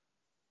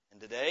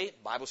 And today,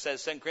 the Bible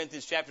says, 2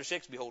 Corinthians chapter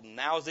 6, behold,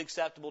 now is the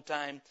acceptable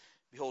time.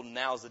 Behold,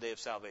 now is the day of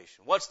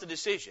salvation. What's the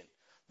decision?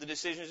 The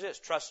decision is this,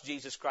 trust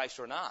Jesus Christ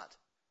or not.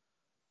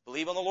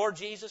 Believe on the Lord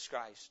Jesus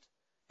Christ,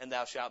 and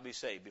thou shalt be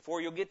saved.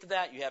 Before you'll get to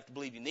that, you have to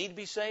believe you need to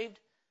be saved,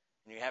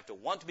 and you have to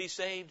want to be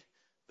saved.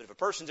 But if a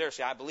person's there and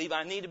say, I believe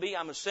I need to be,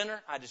 I'm a sinner,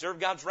 I deserve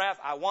God's wrath,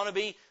 I want to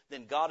be,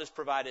 then God has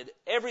provided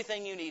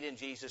everything you need in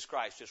Jesus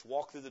Christ. Just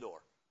walk through the door.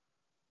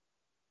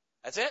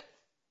 That's it.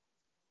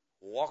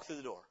 Walk through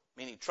the door.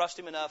 Meaning trust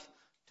Him enough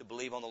to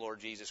believe on the Lord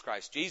Jesus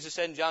Christ. Jesus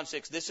said in John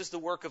 6, this is the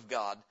work of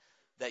God,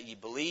 that ye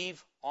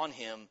believe on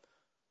Him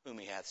whom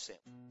He hath sent.